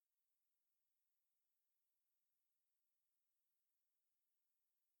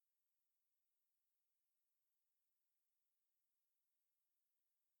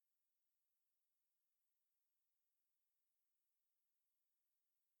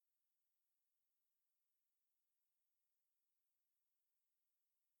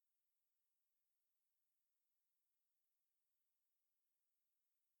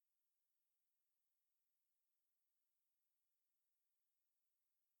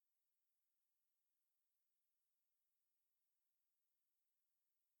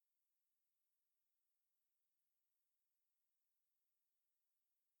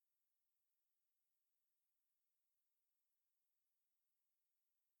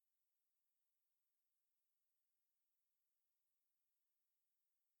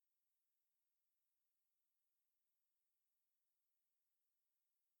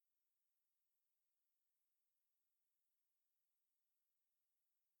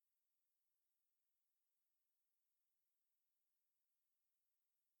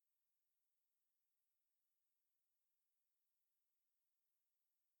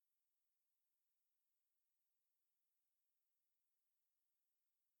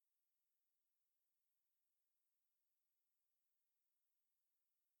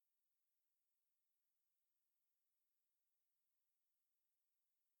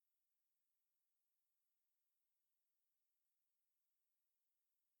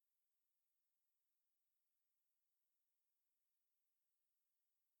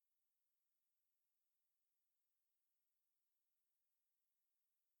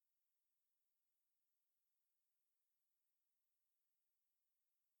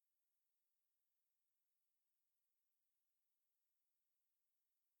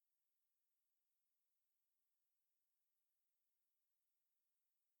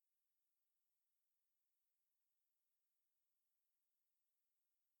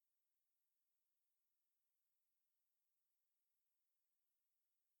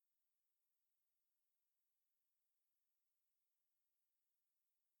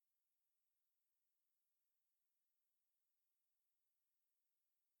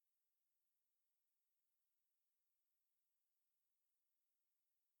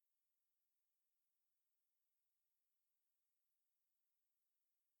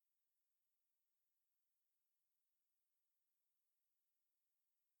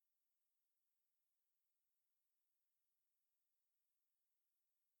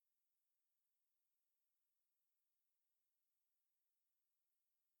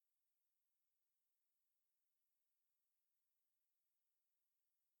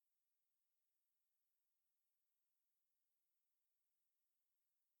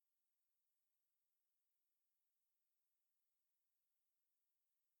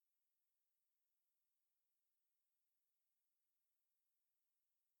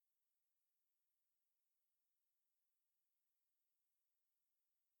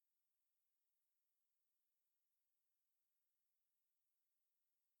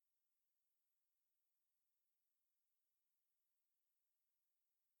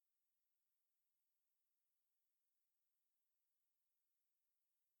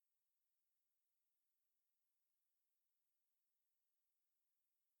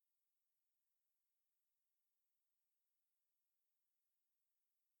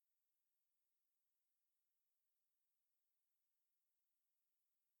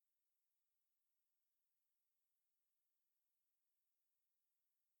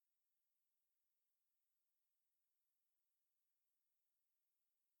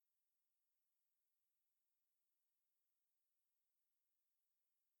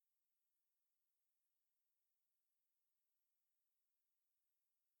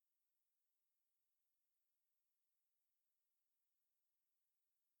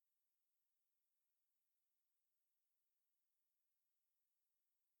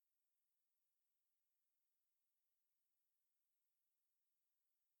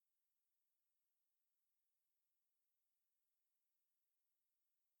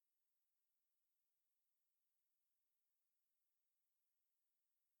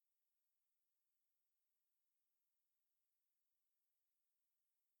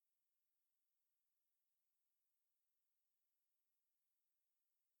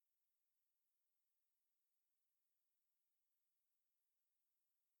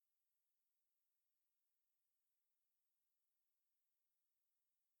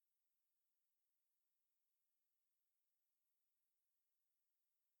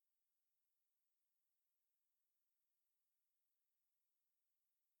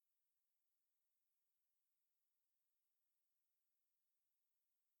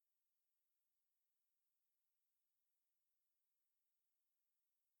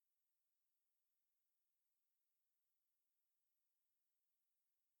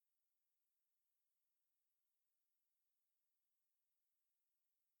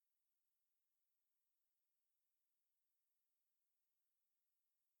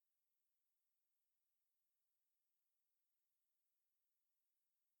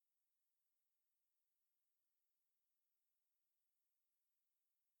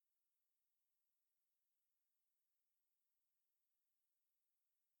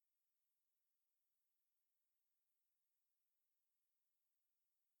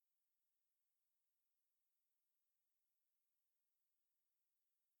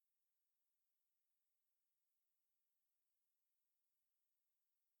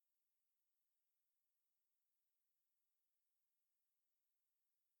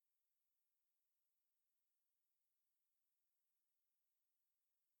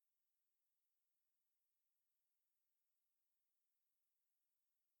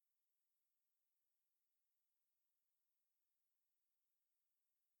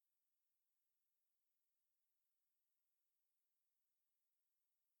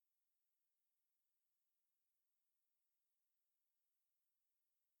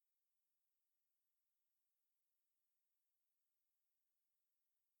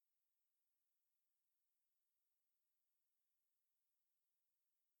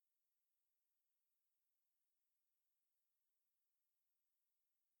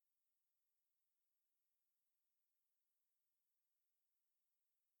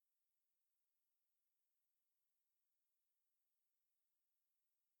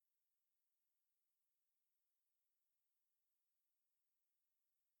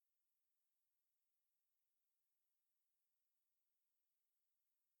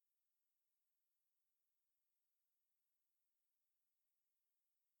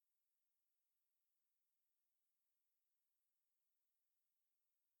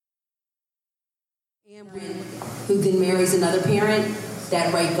Who then marries another parent,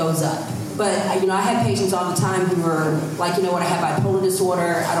 that rate goes up. But, I have patients all the time who are like, you know what, I have bipolar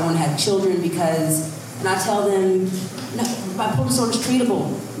disorder, I don't want to have children because, and I tell them, no, bipolar disorder is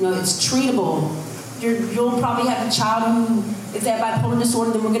treatable. It's treatable. You'll probably have a child who, if they have bipolar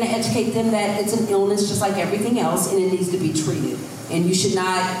disorder, then we're going to educate them that it's an illness just like everything else, and it needs to be treated. And you should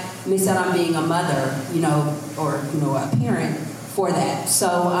not miss out on being a mother, or a parent for that.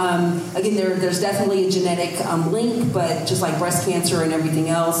 So again, there's definitely a genetic link, but just like breast cancer and everything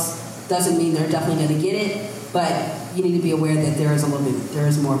else, doesn't mean they're definitely going to get it. But you need to be aware that there is more of a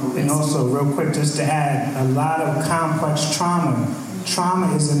risk. And also, real quick, just to add, a lot of complex trauma.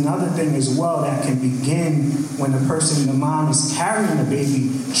 Trauma is another thing as well that can begin when the mom is carrying the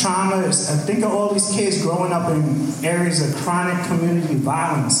baby. Trauma is, think of all these kids growing up in areas of chronic community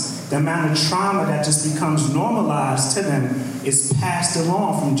violence. The amount of trauma that just becomes normalized to them is passed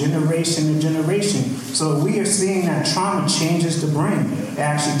along from generation to generation. So we are seeing that trauma changes the brain. It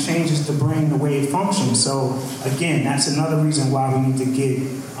actually changes the brain the way it functions. So again, that's another reason why we need to get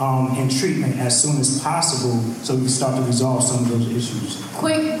in treatment as soon as possible so we can start to resolve some of those issues.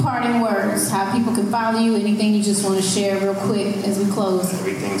 Quick parting words, how people can follow you, anything you just want to share real quick as we close.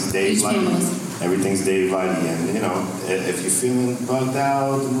 Everything's Dave Lighty. Everything's Dave Lighty. And, if you're feeling bugged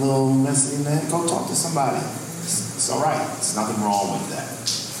out, a little messy, then go talk to somebody. It's all right. There's nothing wrong with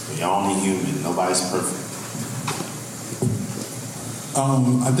that. You're only human. Nobody's perfect.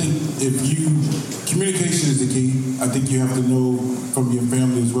 I think communication is the key. I think you have to know from your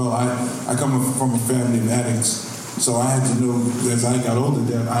family as well. I come from a family of addicts, so I had to know as I got older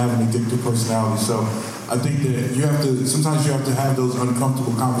that I have an addictive personality. So I think that sometimes you have to have those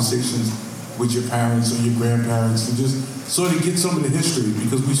uncomfortable conversations with your parents or your grandparents and just sort of get some of the history,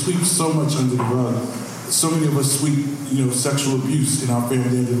 because we sweep so much under the rug. So many of us sweep, sexual abuse in our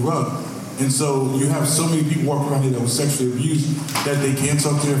family under the rug. And so you have so many people walking around here that were sexually abused that they can't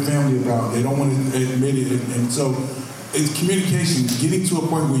talk to their family about. They don't want to admit it. And so it's communication, getting to a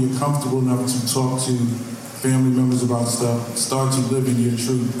point where you're comfortable enough to talk to family members about stuff, start to live in your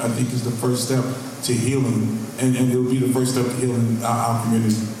truth, I think is the first step to healing. And it'll be the first step to healing our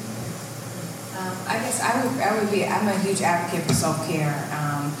community. I guess I'm a huge advocate for self-care.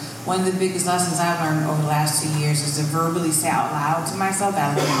 One of the biggest lessons I've learned over the last 2 years is to verbally say out loud to myself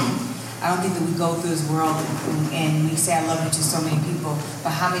that I love you. I don't think that we go through this world and we say I love you to so many people,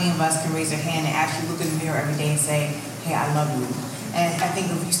 but how many of us can raise their hand and actually look in the mirror every day and say, hey, I love you? And I think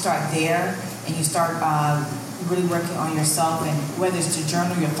if you start there and you start really working on yourself, and whether it's to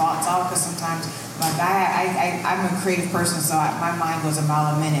journal your thoughts out, because sometimes I'm a creative person, so my mind goes a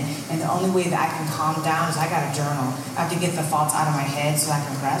mile a minute, and the only way that I can calm down is I got to journal. I have to get the thoughts out of my head so I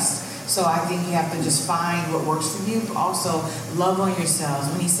can rest. So I think you have to just find what works for you, but also love on yourselves.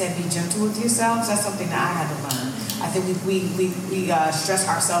 When he said be gentle with yourselves, that's something that I had to learn. I think we stress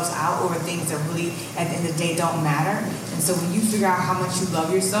ourselves out over things that really, at the end of the day, don't matter. And so when you figure out how much you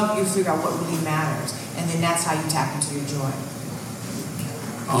love yourself, you figure out what really matters. And then that's how you tap into your joy.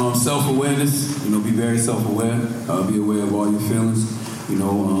 Self-awareness, be very self-aware. Be aware of all your feelings. We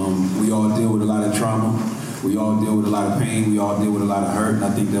all deal with a lot of trauma. We all deal with a lot of pain. We all deal with a lot of hurt. And I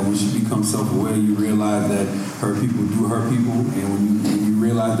think that once you become self-aware, you realize that hurt people do hurt people. And when you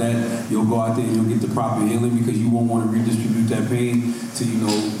realize that, you'll go out there and you'll get the proper healing, because you won't want to redistribute that pain to,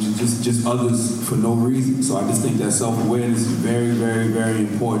 just others for no reason. So I just think that self-awareness is very, very, very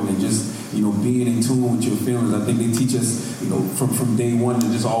important. And just, being in tune with your feelings. I think they teach us, from day one to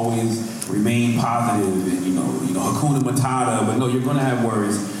just always remain positive and, Hakuna Matata. But no, you're going to have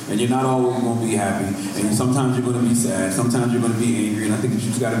worries, and you're not always going to be happy. And sometimes you're going to be sad. Sometimes you're going to be angry. And I think that you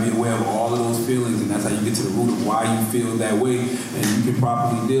just got to be aware of all of those feelings, and that's how you get to the root of why you feel that way, and you can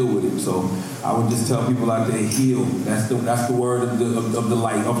properly deal with it. So I would just tell people out there, heal. That's the word of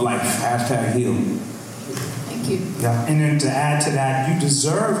life. Hashtag heal. Thank you. Yeah, and then to add to that, you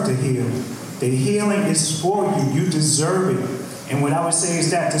deserve to heal. The healing is for you. You deserve it. And what I would say is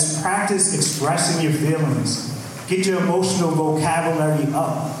that just practice expressing your feelings. Get your emotional vocabulary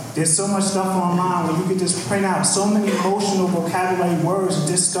up. There's so much stuff online where you can just print out so many emotional vocabulary words and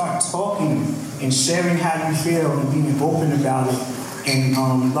just start talking and sharing how you feel and being open about it,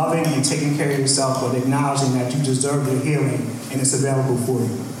 and loving and taking care of yourself, but acknowledging that you deserve the healing and it's available for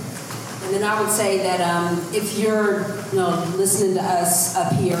you. And then I would say that if you're listening to us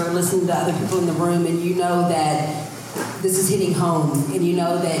up here, listening to other people in the room, and you know that this is hitting home, and you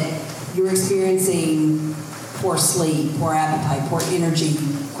know that you're experiencing poor sleep, poor appetite, poor energy,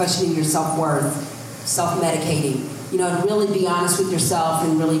 questioning your self-worth, self-medicating, to really be honest with yourself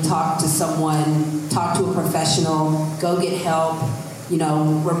and really talk to someone, talk to a professional, go get help.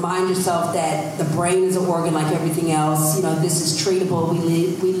 Remind yourself that the brain is an organ like everything else. This is treatable.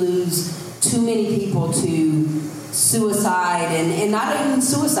 We lose too many people to suicide and not even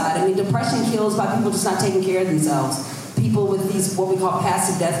suicide. I mean, depression kills by people just not taking care of themselves. People with these, what we call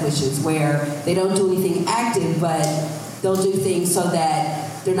passive death wishes, where they don't do anything active, but they'll do things so that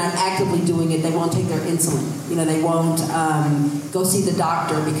they're not actively doing it. They won't take their insulin. They won't go see the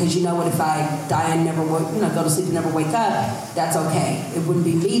doctor because if I die and never go to sleep and never wake up, that's okay. It wouldn't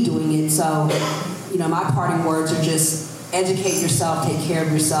be me doing it. So, my parting words are just educate yourself, take care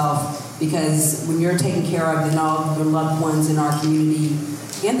of yourself, because when you're taken care of, then all your loved ones in our community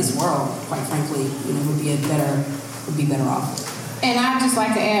and this world, quite frankly, would be better off. And I'd just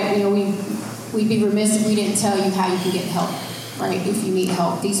like to add, we'd be remiss if we didn't tell you how you can get help. Right, if you need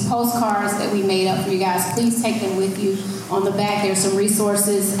help. These postcards that we made up for you guys, please take them with you. On the back, there's some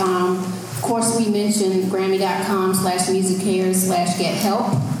resources. Of course, we mentioned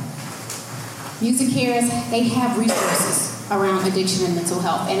Grammy.com/MusicCares/GetHelp. MusicCares, they have resources around addiction and mental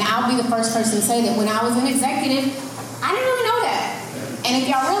health. And I'll be the first person to say that when I was an executive, I didn't really know that. And if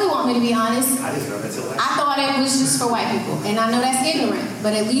y'all really want me to be honest, I didn't know that till last I thought it was just for white people. And I know that's ignorant,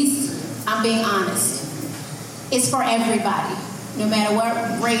 but at least I'm being honest. It's for everybody. No matter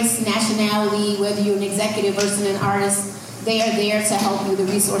what race, nationality, whether you're an executive versus an artist, they are there to help you. The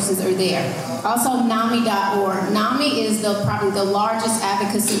resources are there. Also, NAMI.org. NAMI is probably the largest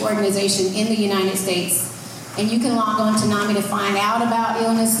advocacy organization in the United States. And you can log on to NAMI to find out about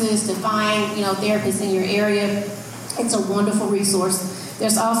illnesses, to find therapists in your area. It's a wonderful resource.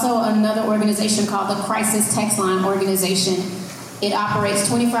 There's also another organization called the Crisis Text Line Organization. It operates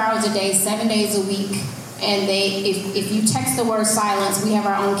 24 hours a day, 7 days a week. And if you text the word silence, we have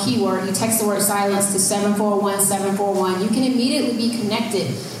our own keyword. You text the word silence to 741-741. You can immediately be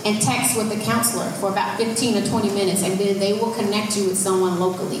connected and text with a counselor for about 15 to 20 minutes, and then they will connect you with someone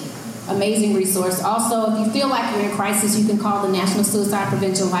locally. Amazing resource. Also, if you feel like you're in crisis, you can call the National Suicide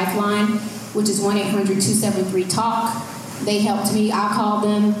Prevention Lifeline, which is 1-800-273-TALK. They helped me. I called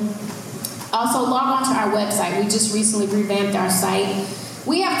them. Also, log on to our website. We just recently revamped our site.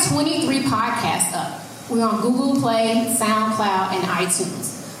 We have 23 podcasts up. We're on Google Play, SoundCloud, and iTunes.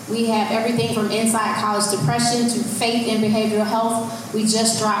 We have everything from Inside College Depression to Faith in Behavioral Health. We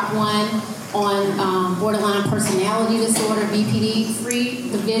just dropped one on borderline personality disorder, BPD. Free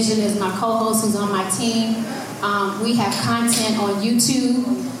Division is my co-host who's on my team. We have content on YouTube.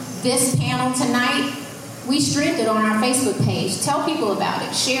 This panel tonight, we streamed it on our Facebook page. Tell people about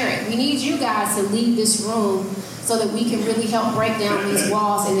it. Share it. We need you guys to leave this room so that we can really help break down these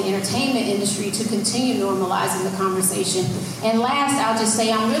walls in the entertainment industry to continue normalizing the conversation. And last, I'll just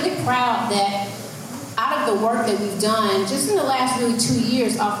say I'm really proud that out of the work that we've done, just in the last really 2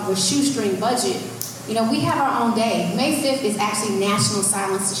 years off of a shoestring budget, we have our own day. May 5th is actually National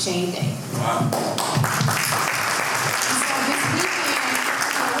Silence the Shame Day. Wow.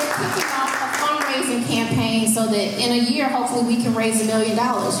 Campaign so that in a year, hopefully we can raise $1 million.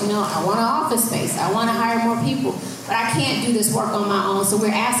 I want an office space. I want to hire more people, but I can't do this work on my own. So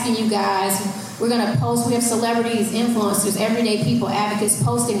we're asking you guys, we're going to post, we have celebrities, influencers, everyday people, advocates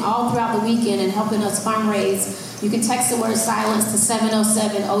posting all throughout the weekend and helping us fundraise. You can text the word silence to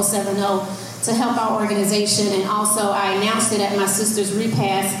 707-070 to help our organization. And also I announced it at my sister's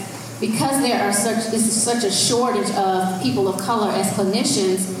repast because this is such a shortage of people of color as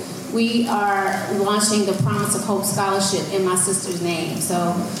clinicians. We are launching the Promise of Hope Scholarship in my sister's name.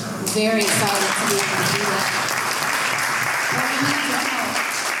 So very excited to be able to do that.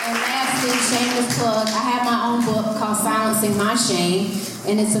 And lastly, shameless plug, I have my own book called Silencing My Shame,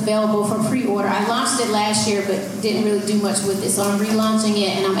 and it's available for pre-order. I launched it last year, but didn't really do much with it. So I'm relaunching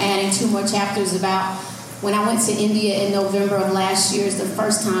it, and I'm adding 2 more chapters about when I went to India in November of last year. It's the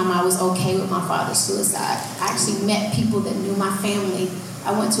first time I was okay with my father's suicide. I actually met people that knew my family.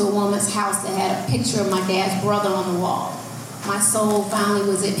 I went to a woman's house that had a picture of my dad's brother on the wall. My soul finally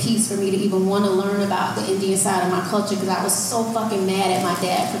was at peace for me to even want to learn about the Indian side of my culture because I was so fucking mad at my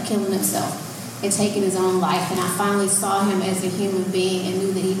dad for killing himself and taking his own life. And I finally saw him as a human being and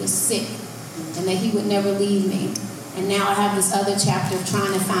knew that he was sick and that he would never leave me. And now I have this other chapter of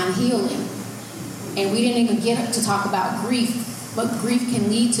trying to find healing. And we didn't even get to talk about grief, but grief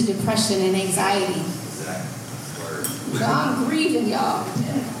can lead to depression and anxiety. So I'm grieving, y'all.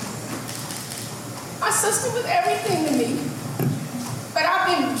 My sister was everything to me. But I've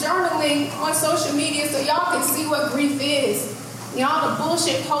been journaling on social media so y'all can see what grief is. All the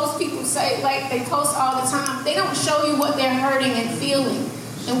bullshit posts people say, like they post all the time, they don't show you what they're hurting and feeling.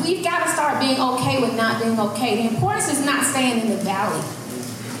 And we've got to start being okay with not being okay. The importance is not staying in the valley.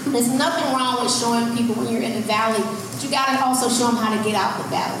 There's nothing wrong with showing people when you're in the valley But you gotta also show them how to get out the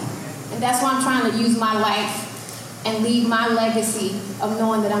valley. And that's why I'm trying to use my life and leave my legacy of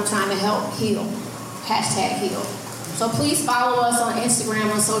knowing that I'm trying to help heal. #heal. So please follow us on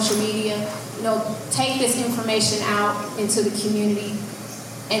Instagram, on social media. You know, take this information out into the community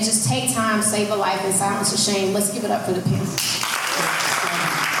and just take time, save a life, and silence the shame. Let's give it up for the panel.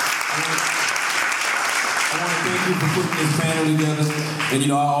 I want to thank you for putting this panel together. And, you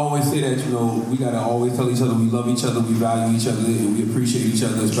know, I always say that, you know, we got to always tell each other we love each other, we value each other, and we appreciate each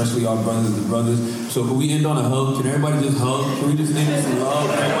other, especially our brothers and brothers. So can we end on a hug? Can everybody just hug? Can we just end with some love?